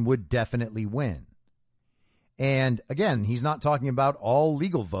Biden would definitely win. And again, he's not talking about all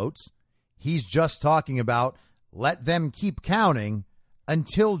legal votes. He's just talking about let them keep counting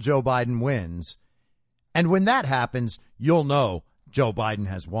until Joe Biden wins. And when that happens, you'll know Joe Biden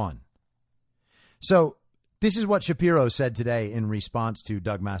has won. So this is what Shapiro said today in response to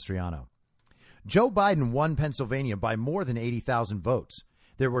Doug Mastriano. Joe Biden won Pennsylvania by more than 80,000 votes.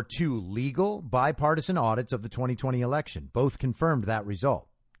 There were 2 legal bipartisan audits of the 2020 election. Both confirmed that result.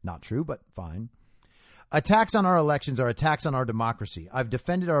 Not true, but fine. Attacks on our elections are attacks on our democracy. I've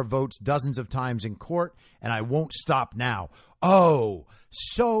defended our votes dozens of times in court, and I won't stop now. Oh,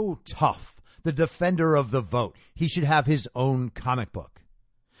 so tough. The defender of the vote. He should have his own comic book.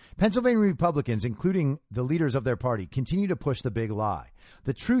 Pennsylvania Republicans, including the leaders of their party, continue to push the big lie.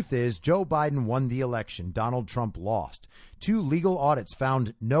 The truth is Joe Biden won the election. Donald Trump lost. 2 legal audits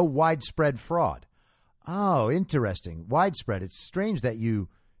found no widespread fraud. Oh, interesting. Widespread. It's strange that you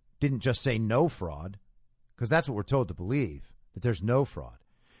didn't just say no fraud, because that's what we're told to believe, that there's no fraud.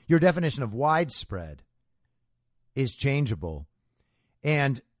 Your definition of widespread is changeable.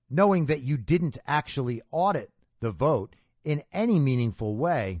 And knowing that you didn't actually audit the vote in any meaningful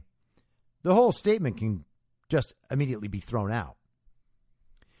way, the whole statement can just immediately be thrown out.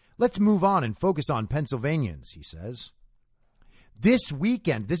 Let's move on and focus on Pennsylvanians, he says. This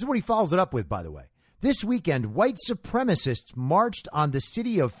weekend, this is what he follows it up with, by the way. This weekend, white supremacists marched on the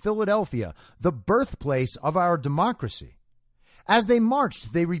city of Philadelphia, the birthplace of our democracy. As they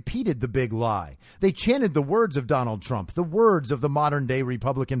marched, they repeated the big lie. They chanted the words of Donald Trump, the words of the modern-day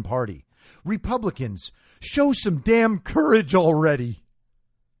Republican Party. Republicans, show some damn courage already.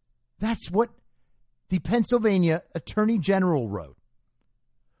 That's what the Pennsylvania Attorney General wrote.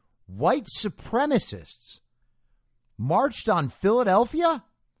 White supremacists marched on Philadelphia?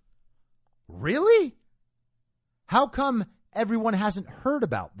 Really? How come everyone hasn't heard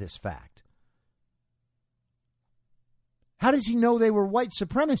about this fact? How does he know they were white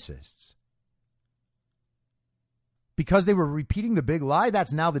supremacists? Because they were repeating the big lie?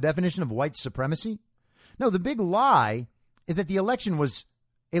 That's now the definition of white supremacy? No, the big lie is that the election was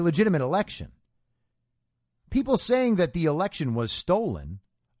a legitimate election. People saying that the election was stolen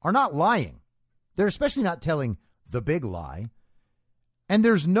are not lying. They're especially not telling the big lie. And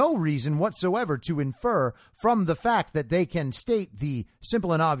there's no reason whatsoever to infer from the fact that they can state the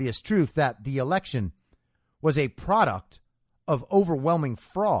simple and obvious truth that the election was a product of overwhelming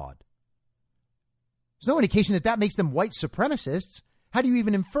fraud. There's no indication that that makes them white supremacists. How do you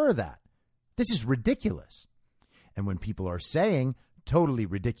even infer that? This is ridiculous. And when people are saying totally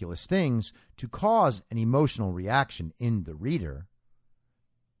ridiculous things to cause an emotional reaction in the reader,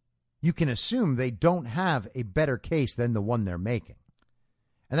 you can assume they don't have a better case than the one they're making.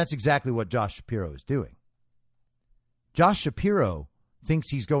 And that's exactly what Josh Shapiro is doing. Josh Shapiro thinks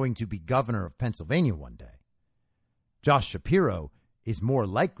he's going to be governor of Pennsylvania one day. Josh Shapiro is more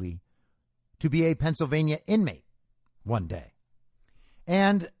likely to be a Pennsylvania inmate one day.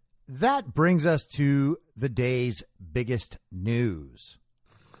 And that brings us to the day's biggest news.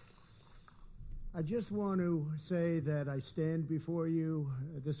 I just want to say that I stand before you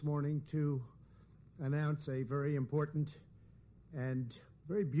this morning to announce a very important and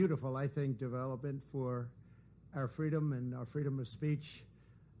very beautiful, I think, development for our freedom and our freedom of speech,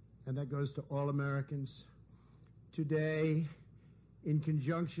 and that goes to all Americans. Today, in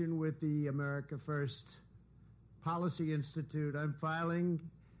conjunction with the America First Policy Institute, I'm filing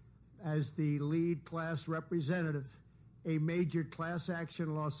as the lead class representative a major class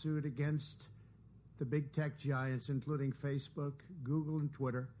action lawsuit against the big tech giants, including Facebook, Google, and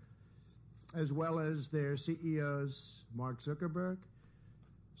Twitter, as well as their CEOs, Mark Zuckerberg,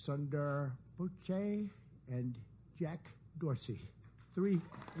 Sundar Pichai, and Jack Dorsey. 3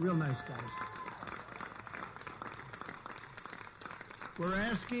 real nice guys. We're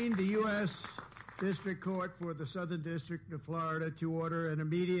asking the U.S. District Court for the Southern District of Florida to order an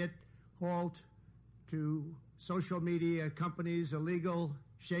immediate halt to social media companies' illegal,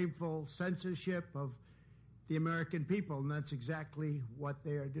 shameful censorship of the American people, and that's exactly what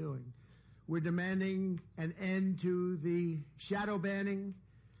they are doing. We're demanding an end to the shadow banning,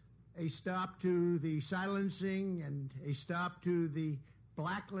 a stop to the silencing, and a stop to the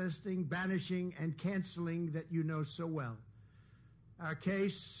blacklisting, banishing, and canceling that you know so well. Our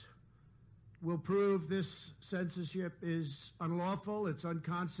case will prove this censorship is unlawful, it's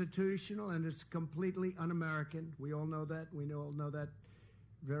unconstitutional, and it's completely un-American. We all know that. We all know that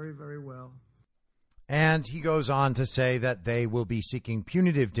very, very well. And he goes on to say that they will be seeking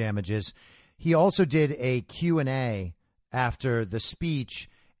punitive damages. he also did a Q&A after the speech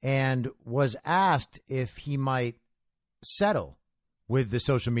and was asked if he might settle with the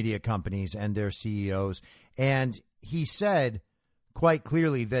social media companies and their CEOs. And he said quite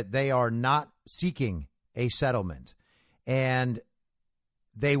clearly that they are not seeking a settlement and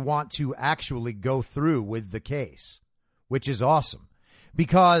they want to actually go through with the case, which is awesome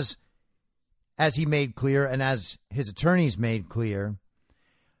because, as he made clear and as his attorneys made clear,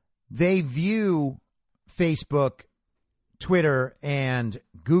 they view Facebook, Twitter, and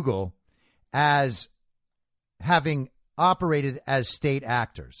Google as having operated as state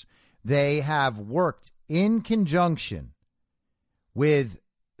actors. They have worked in conjunction with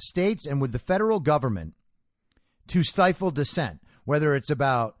states and with the federal government to stifle dissent, whether it's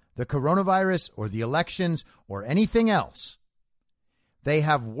about the coronavirus or the elections or anything else. They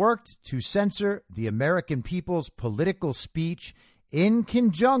have worked to censor the American people's political speech in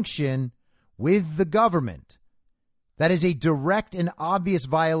conjunction with the government. That is a direct and obvious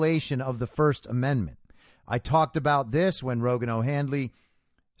violation of the First Amendment. I talked about this when Rogan O'Handley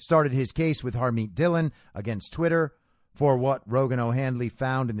started his case with Harmeet Dillon against Twitter for what Rogan O'Handley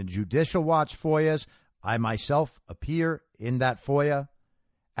found in the Judicial Watch FOIAs. I myself appear in that FOIA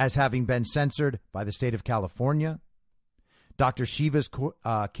as having been censored by the state of California. Dr. Shiva's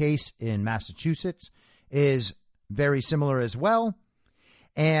case in Massachusetts is very similar as well.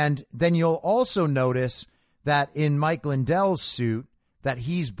 And then you'll also notice that in Mike Lindell's suit that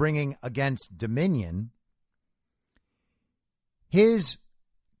he's bringing against Dominion, his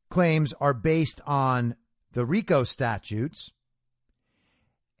claims are based on the RICO statutes,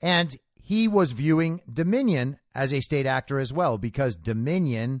 and he was viewing Dominion as a state actor as well because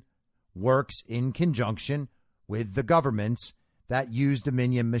Dominion works in conjunction with the governments that use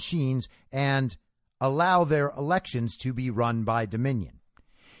Dominion machines and allow their elections to be run by Dominion.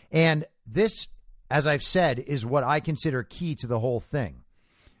 And this, as I've said, is what I consider key to the whole thing.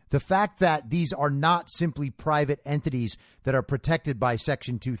 The fact that these are not simply private entities that are protected by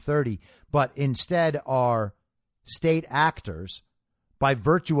Section 230, but instead are state actors by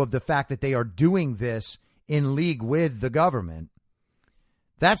virtue of the fact that they are doing this in league with the government,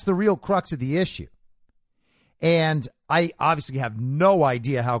 that's the real crux of the issue. And I obviously have no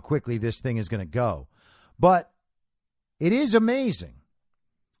idea how quickly this thing is going to go. But it is amazing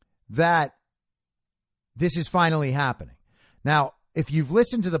that this is finally happening. Now, if you've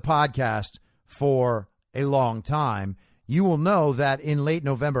listened to the podcast for a long time, you will know that in late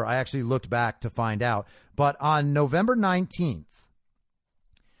November, I actually looked back to find out, but on November 19th,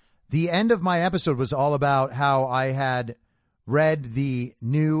 the end of my episode was all about how I had read the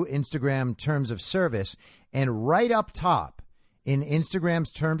new Instagram terms of service, and right up top in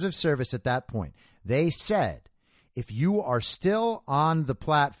Instagram's terms of service at that point, they said, if you are still on the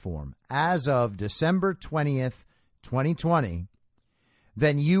platform as of December 20th, 2020,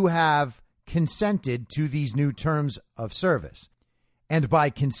 then you have consented to these new terms of service. And by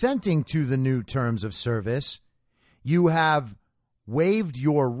consenting to the new terms of service, you have waived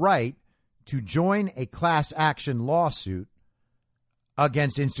your right to join a class action lawsuit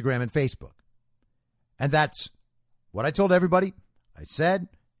against Instagram and Facebook. And that's what I told everybody. I said,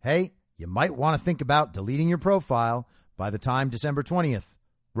 hey, you might want to think about deleting your profile by the time December 20th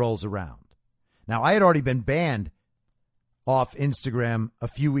rolls around. Now, I had already been banned off Instagram a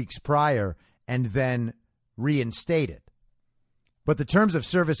few weeks prior and then reinstated. But the terms of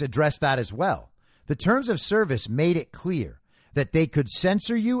service addressed that as well. The terms of service made it clear that they could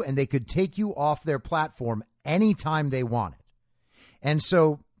censor you and they could take you off their platform anytime they wanted. And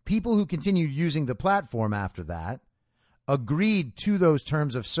so people who continued using the platform after that agreed to those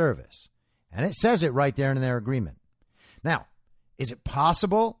terms of service. And it says it right there in their agreement. Now, is it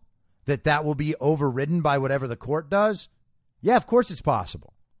possible that that will be overridden by whatever the court does? Yeah, of course it's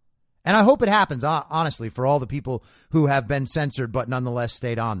possible. And I hope it happens, honestly, for all the people who have been censored but nonetheless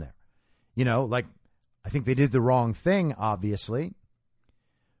stayed on there. You know, like, I think they did the wrong thing, obviously.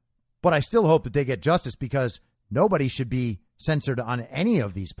 But I still hope that they get justice because nobody should be censored on any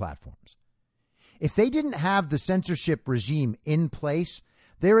of these platforms. If they didn't have the censorship regime in place,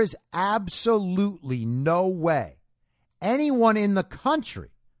 there is absolutely no way anyone in the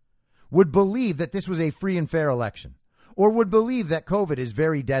country would believe that this was a free and fair election, or would believe that COVID is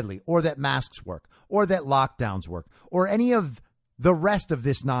very deadly, or that masks work, or that lockdowns work, or any of the rest of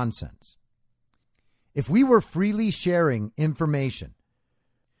this nonsense. If we were freely sharing information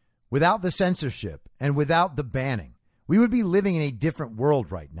without the censorship and without the banning, we would be living in a different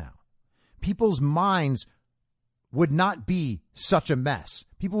world right now. People's minds would not be such a mess.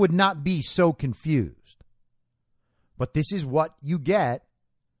 People would not be so confused. But this is what you get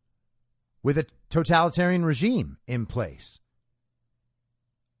with a totalitarian regime in place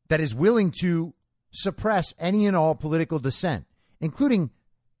that is willing to suppress any and all political dissent, including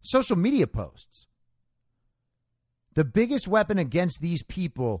social media posts. The biggest weapon against these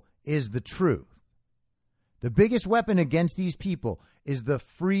people is the truth. The biggest weapon against these people is the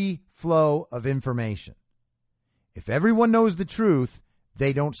free flow of information. If everyone knows the truth,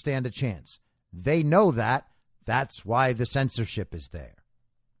 they don't stand a chance. They know that. That's why the censorship is there.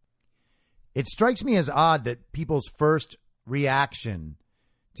 It strikes me as odd that people's first reaction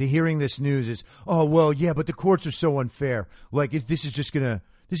to hearing this news is, oh, well, yeah, but the courts are so unfair. Like, this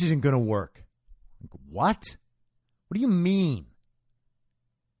isn't going to work. Like, what? What do you mean?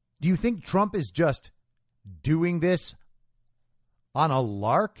 Do you think Trump is just doing this on a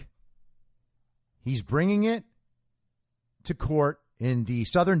lark? He's bringing it to court in the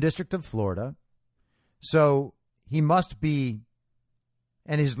Southern District of Florida. So he must be,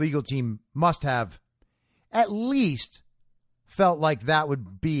 and his legal team must have at least felt like that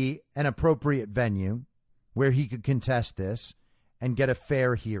would be an appropriate venue where he could contest this and get a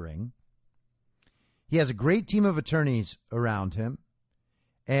fair hearing. He has a great team of attorneys around him,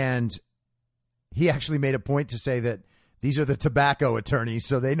 and he actually made a point to say that these are the tobacco attorneys,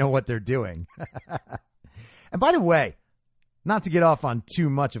 so they know what they're doing. And by the way, not to get off on too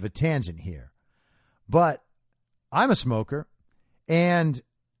much of a tangent here, but I'm a smoker, and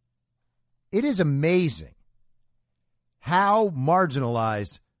it is amazing how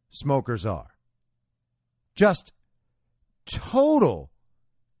marginalized smokers are. Just total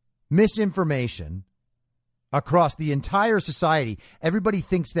misinformation across the entire society. Everybody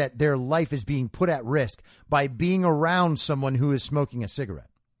thinks that their life is being put at risk by being around someone who is smoking a cigarette.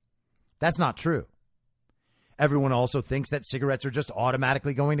 That's not true. Everyone also thinks that cigarettes are just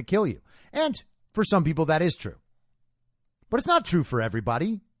automatically going to kill you. And for some people, that is true. But it's not true for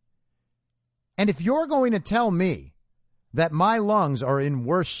everybody. And if you're going to tell me that my lungs are in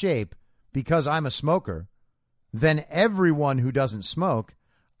worse shape because I'm a smoker than everyone who doesn't smoke,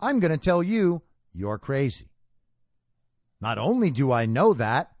 I'm going to tell you you're crazy. Not only do I know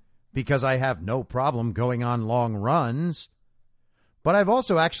that because I have no problem going on long runs, but I've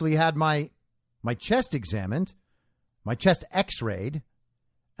also actually had my chest examined, my chest x-rayed,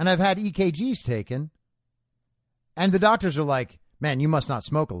 and I've had EKGs taken. And the doctors are like, man, you must not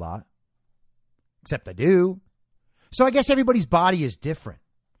smoke a lot. Except I do. So I guess everybody's body is different.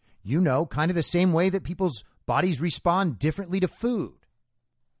 You know, kind of the same way that people's bodies respond differently to food.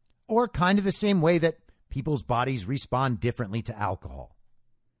 Or kind of the same way that people's bodies respond differently to alcohol.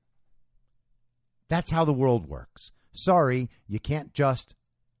 That's how the world works. Sorry, you can't just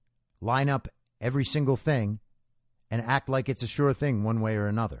line up every single thing and act like it's a sure thing one way or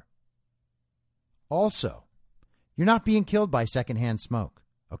another. Also, you're not being killed by secondhand smoke,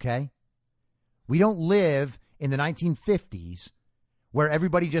 okay? We don't live in the 1950s where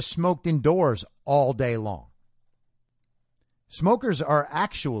everybody just smoked indoors all day long. Smokers are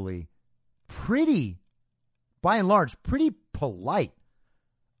actually by and large, pretty polite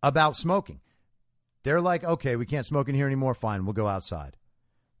about smoking. They're like, okay, we can't smoke in here anymore. Fine, we'll go outside.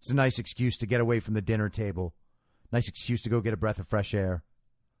 It's a nice excuse to get away from the dinner table. Nice excuse to go get a breath of fresh air.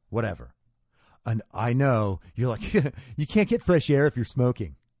 Whatever. And I know you're like, you can't get fresh air if you're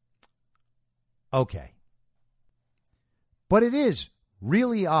smoking. Okay. But it is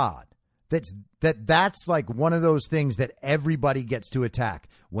really odd that's like one of those things that everybody gets to attack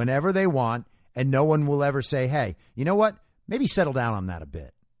whenever they want, and no one will ever say, hey, you know what? Maybe settle down on that a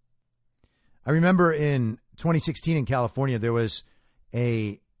bit. I remember in 2016 in California, there was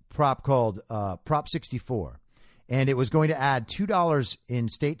a prop called Prop 64, and it was going to add $2 in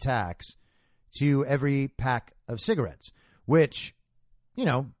state tax to every pack of cigarettes, which, you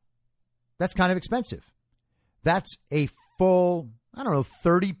know, that's kind of expensive. That's a full,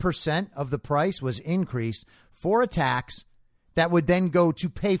 30% of the price was increased for a tax that would then go to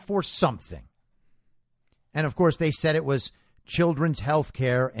pay for something. And of course, they said it was children's health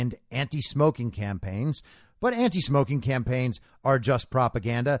care and anti-smoking campaigns. But anti-smoking campaigns are just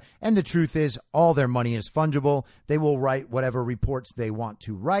propaganda. And the truth is, all their money is fungible. They will write whatever reports they want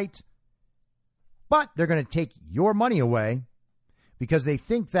to write. But they're going to take your money away because they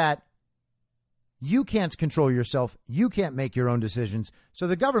think that you can't control yourself. You can't make your own decisions. So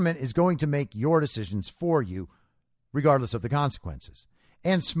the government is going to make your decisions for you, regardless of the consequences.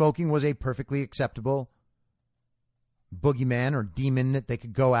 And smoking was a perfectly acceptable boogeyman or demon that they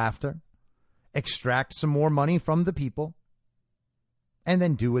could go after, extract some more money from the people, and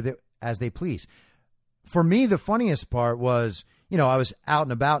then do with it as they please. For me, the funniest part was, I was out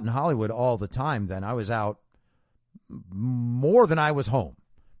and about in Hollywood all the time then. I was out more than I was home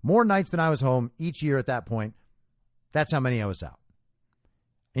More nights than I was home each year at that point. That's how many I was out.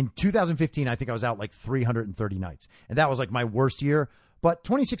 In 2015, I think I was out like 330 nights. And that was like my worst year. But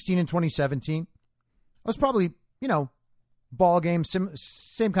 2016 and 2017, I was probably, ball game,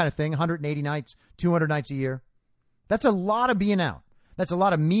 same kind of thing, 180 nights, 200 nights a year. That's a lot of being out. That's a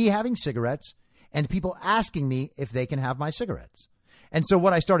lot of me having cigarettes and people asking me if they can have my cigarettes. And so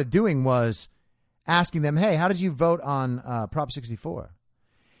what I started doing was asking them, hey, how did you vote on Prop 64?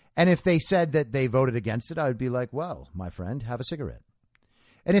 And if they said that they voted against it, I would be like, well, my friend, have a cigarette.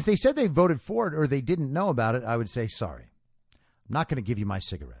 And if they said they voted for it or they didn't know about it, I would say, sorry, I'm not going to give you my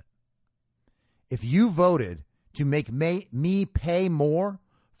cigarette. If you voted to make me pay more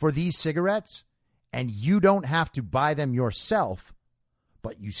for these cigarettes and you don't have to buy them yourself,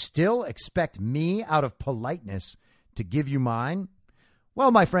 but you still expect me out of politeness to give you mine,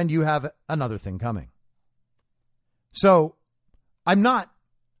 well, my friend, you have another thing coming. So I'm not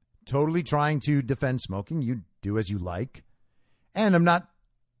totally trying to defend smoking. You do as you like. And I'm not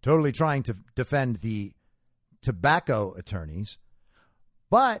totally trying to defend the tobacco attorneys.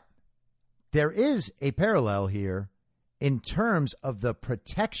 But there is a parallel here in terms of the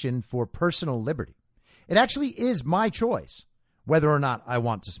protection for personal liberty. It actually is my choice whether or not I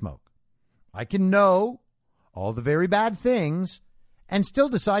want to smoke. I can know all the very bad things and still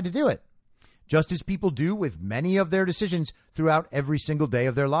decide to do it, just as people do with many of their decisions throughout every single day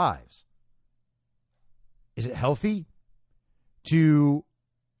of their lives. Is it healthy to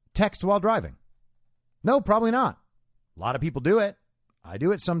text while driving? No, probably not. A lot of people do it. I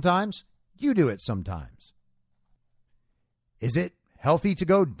do it sometimes. You do it sometimes. Is it healthy to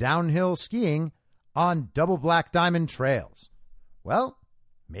go downhill skiing on double black diamond trails? Well,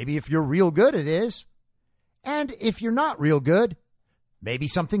 maybe if you're real good, it is. And if you're not real good, maybe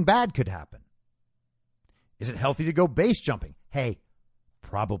something bad could happen. Is it healthy to go base jumping? Hey,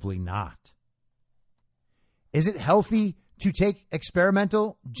 probably not. Is it healthy to take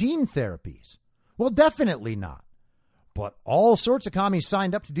experimental gene therapies? Well, definitely not. But all sorts of commies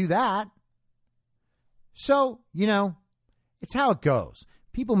signed up to do that. So, it's how it goes.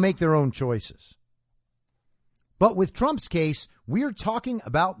 People make their own choices. But with Trump's case, we're talking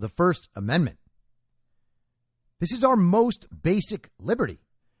about the First Amendment. This is our most basic liberty.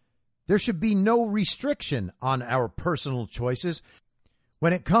 There should be no restriction on our personal choices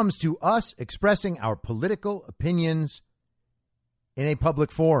when it comes to us expressing our political opinions in a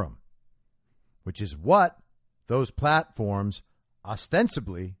public forum, which is what those platforms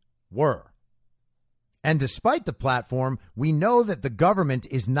ostensibly were. And despite the platform, we know that the government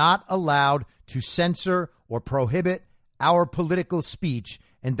is not allowed to censor or prohibit our political speech,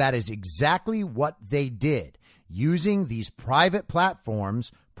 and that is exactly what they did, using these private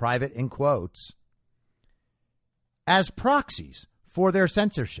platforms, private in quotes, as proxies for their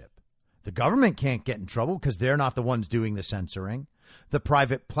censorship. The government can't get in trouble because they're not the ones doing the censoring. The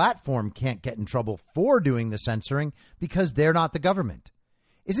private platform can't get in trouble for doing the censoring because they're not the government.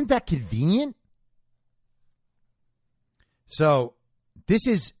 Isn't that convenient? So this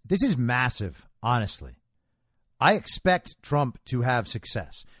is massive, honestly. I expect Trump to have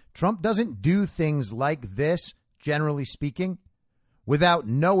success. Trump doesn't do things like this, generally speaking, without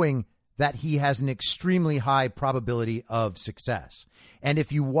knowing that he has an extremely high probability of success. And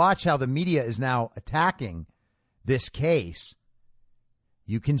if you watch how the media is now attacking this case,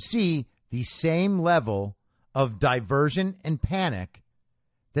 you can see the same level of diversion and panic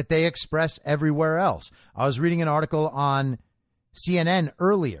that they express everywhere else. I was reading an article on CNN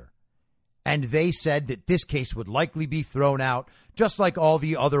earlier, and they said that this case would likely be thrown out just like all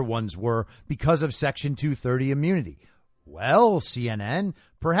the other ones were because of Section 230 immunity. Well, CNN,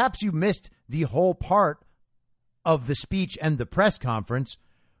 perhaps you missed the whole part of the speech and the press conference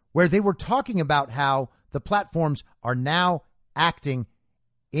where they were talking about how the platforms are now acting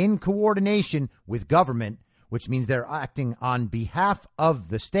in coordination with government, which means they're acting on behalf of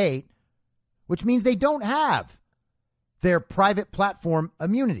the state, which means they don't have their private platform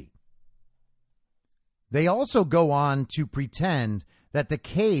immunity. They also go on to pretend that the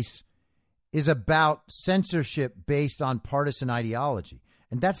case is about censorship based on partisan ideology.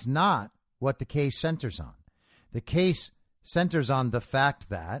 And that's not what the case centers on. The case centers on the fact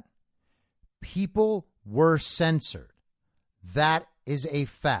that people were censored. That is a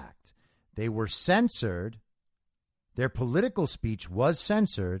fact. They were censored. Their political speech was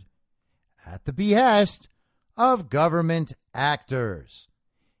censored at the behest of government actors.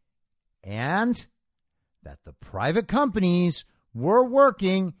 And that the private companies were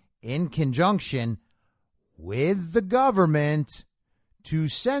working in conjunction with the government to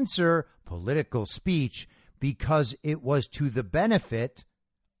censor political speech because it was to the benefit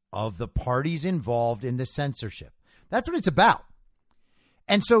of the parties involved in the censorship. That's what it's about.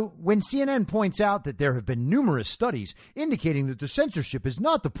 And so when CNN points out that there have been numerous studies indicating that the censorship is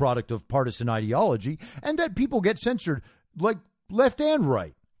not the product of partisan ideology and that people get censored like left and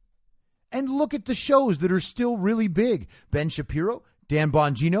right. And look at the shows that are still really big. Ben Shapiro, Dan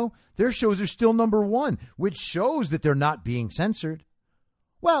Bongino, their shows are still number one, which shows that they're not being censored.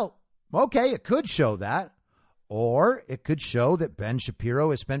 Well, okay, it could show that. Or it could show that Ben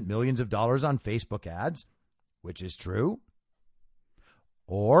Shapiro has spent millions of dollars on Facebook ads, which is true.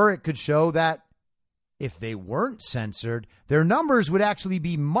 Or it could show that if they weren't censored, their numbers would actually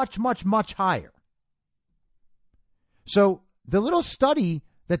be much, much, much higher. So the little study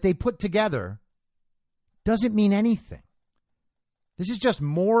that they put together doesn't mean anything. This is just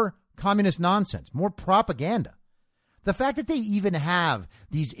more communist nonsense, more propaganda. The fact that they even have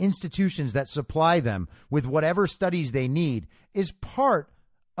these institutions that supply them with whatever studies they need is part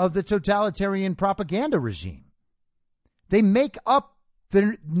of the totalitarian propaganda regime. They make up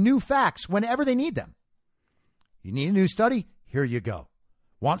the new facts whenever they need them. You need a new study? Here you go.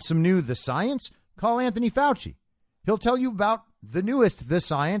 Want some new The Science? Call Anthony Fauci. He'll tell you about the newest The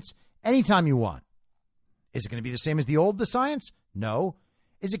Science anytime you want. Is it going to be the same as the old The Science? No.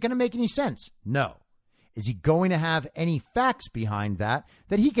 Is it going to make any sense? No. Is he going to have any facts behind that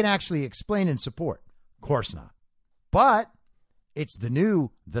he can actually explain and support? Of course not. But it's the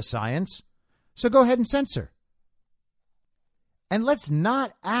new The Science, so go ahead and censor. And let's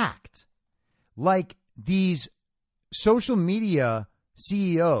not act like these social media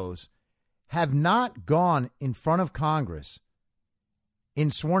CEOs have not gone in front of Congress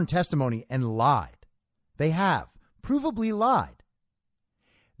in sworn testimony and lied. They have provably lied.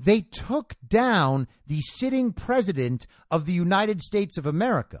 They took down the sitting president of the United States of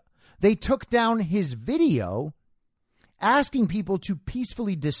America. They took down his video asking people to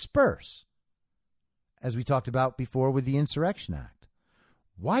peacefully disperse, as we talked about before with the Insurrection Act.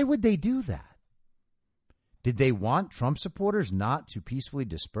 Why would they do that? Did they want Trump supporters not to peacefully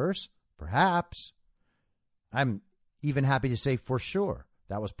disperse? Perhaps. I'm even happy to say for sure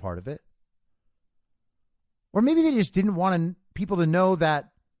that was part of it. Or maybe they just didn't want people to know that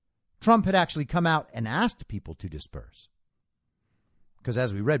Trump had actually come out and asked people to disperse. Because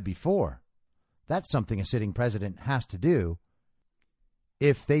as we read before, that's something a sitting president has to do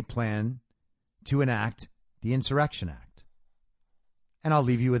if they plan to enact the Insurrection Act. And I'll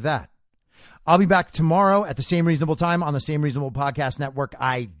leave you with that. I'll be back tomorrow at the same reasonable time on the Same Reasonable Podcast Network.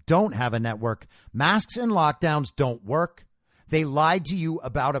 I don't have a network. Masks and lockdowns don't work. They lied to you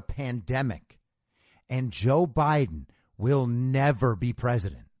about a pandemic. And Joe Biden will never be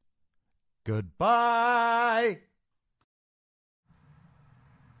president. Goodbye.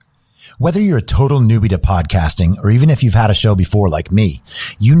 Whether you're a total newbie to podcasting or even if you've had a show before like me,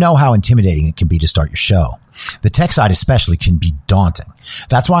 you know how intimidating it can be to start your show. The tech side especially can be daunting.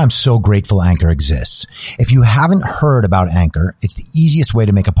 That's why I'm so grateful Anchor exists. If you haven't heard about Anchor, it's the easiest way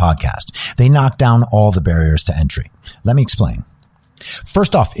to make a podcast. They knock down all the barriers to entry. Let me explain.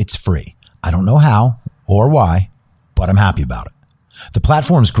 First off, it's free. I don't know how or why, but I'm happy about it. The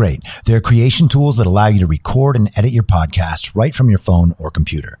platform's great. There are creation tools that allow you to record and edit your podcast right from your phone or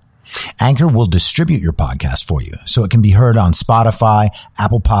computer. Anchor will distribute your podcast for you so it can be heard on Spotify,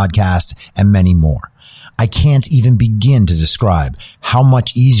 Apple Podcasts, and many more. I can't even begin to describe how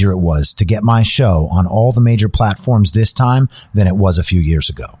much easier it was to get my show on all the major platforms this time than it was a few years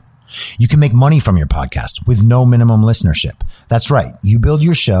ago. You can make money from your podcast with no minimum listenership. That's right. You build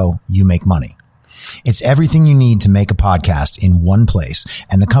your show, you make money. It's everything you need to make a podcast in one place,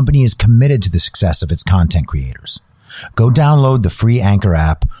 and the company is committed to the success of its content creators. Go download the free Anchor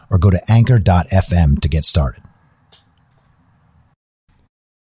app or go to anchor.fm to get started.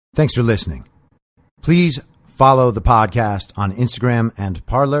 Thanks for listening. Please follow the podcast on Instagram and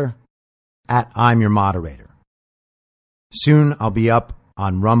Parler at I'm Your Moderator. Soon I'll be up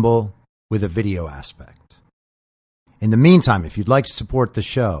on Rumble with a video aspect. In the meantime, if you'd like to support the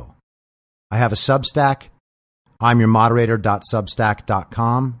show, I have a Substack,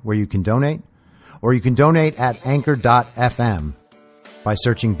 imyourmoderator.substack.com, where you can donate, or you can donate at anchor.fm by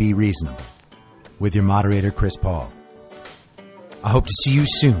searching Be Reasonable with your moderator, Chris Paul. I hope to see you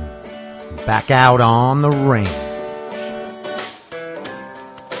soon, back out on the range.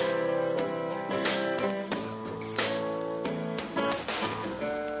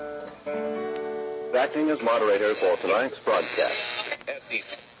 Acting as moderator for tonight's broadcast.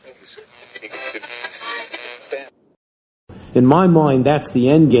 In my mind, that's the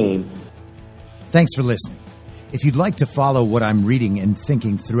end game. Thanks for listening. If you'd like to follow what I'm reading and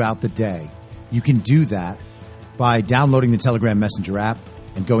thinking throughout the day, you can do that by downloading the Telegram Messenger app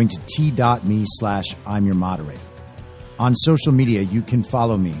and going to t.me/I'm your moderator. On social media, you can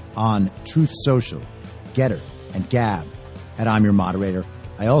follow me on Truth Social, Getter, and Gab at I'm your moderator.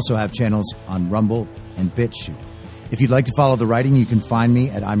 I also have channels on Rumble and BitChute. If you'd like to follow the writing, you can find me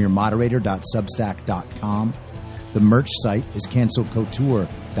at imyourmoderator.substack.com. The merch site is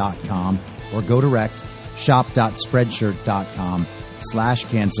cancelcouture.com, or go direct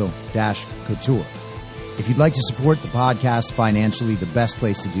shop.spreadshirt.com/cancel-couture. If you'd like to support the podcast financially, the best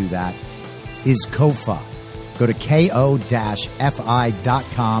place to do that is Ko-Fi. Go to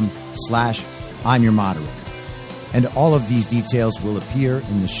ko-fi.com/I'm your moderator. And all of these details will appear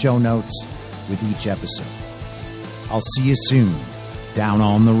in the show notes with each episode. I'll see you soon down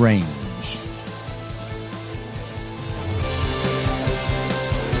on the range.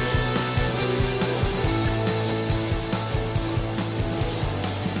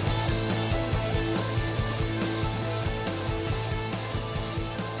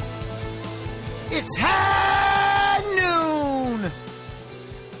 It's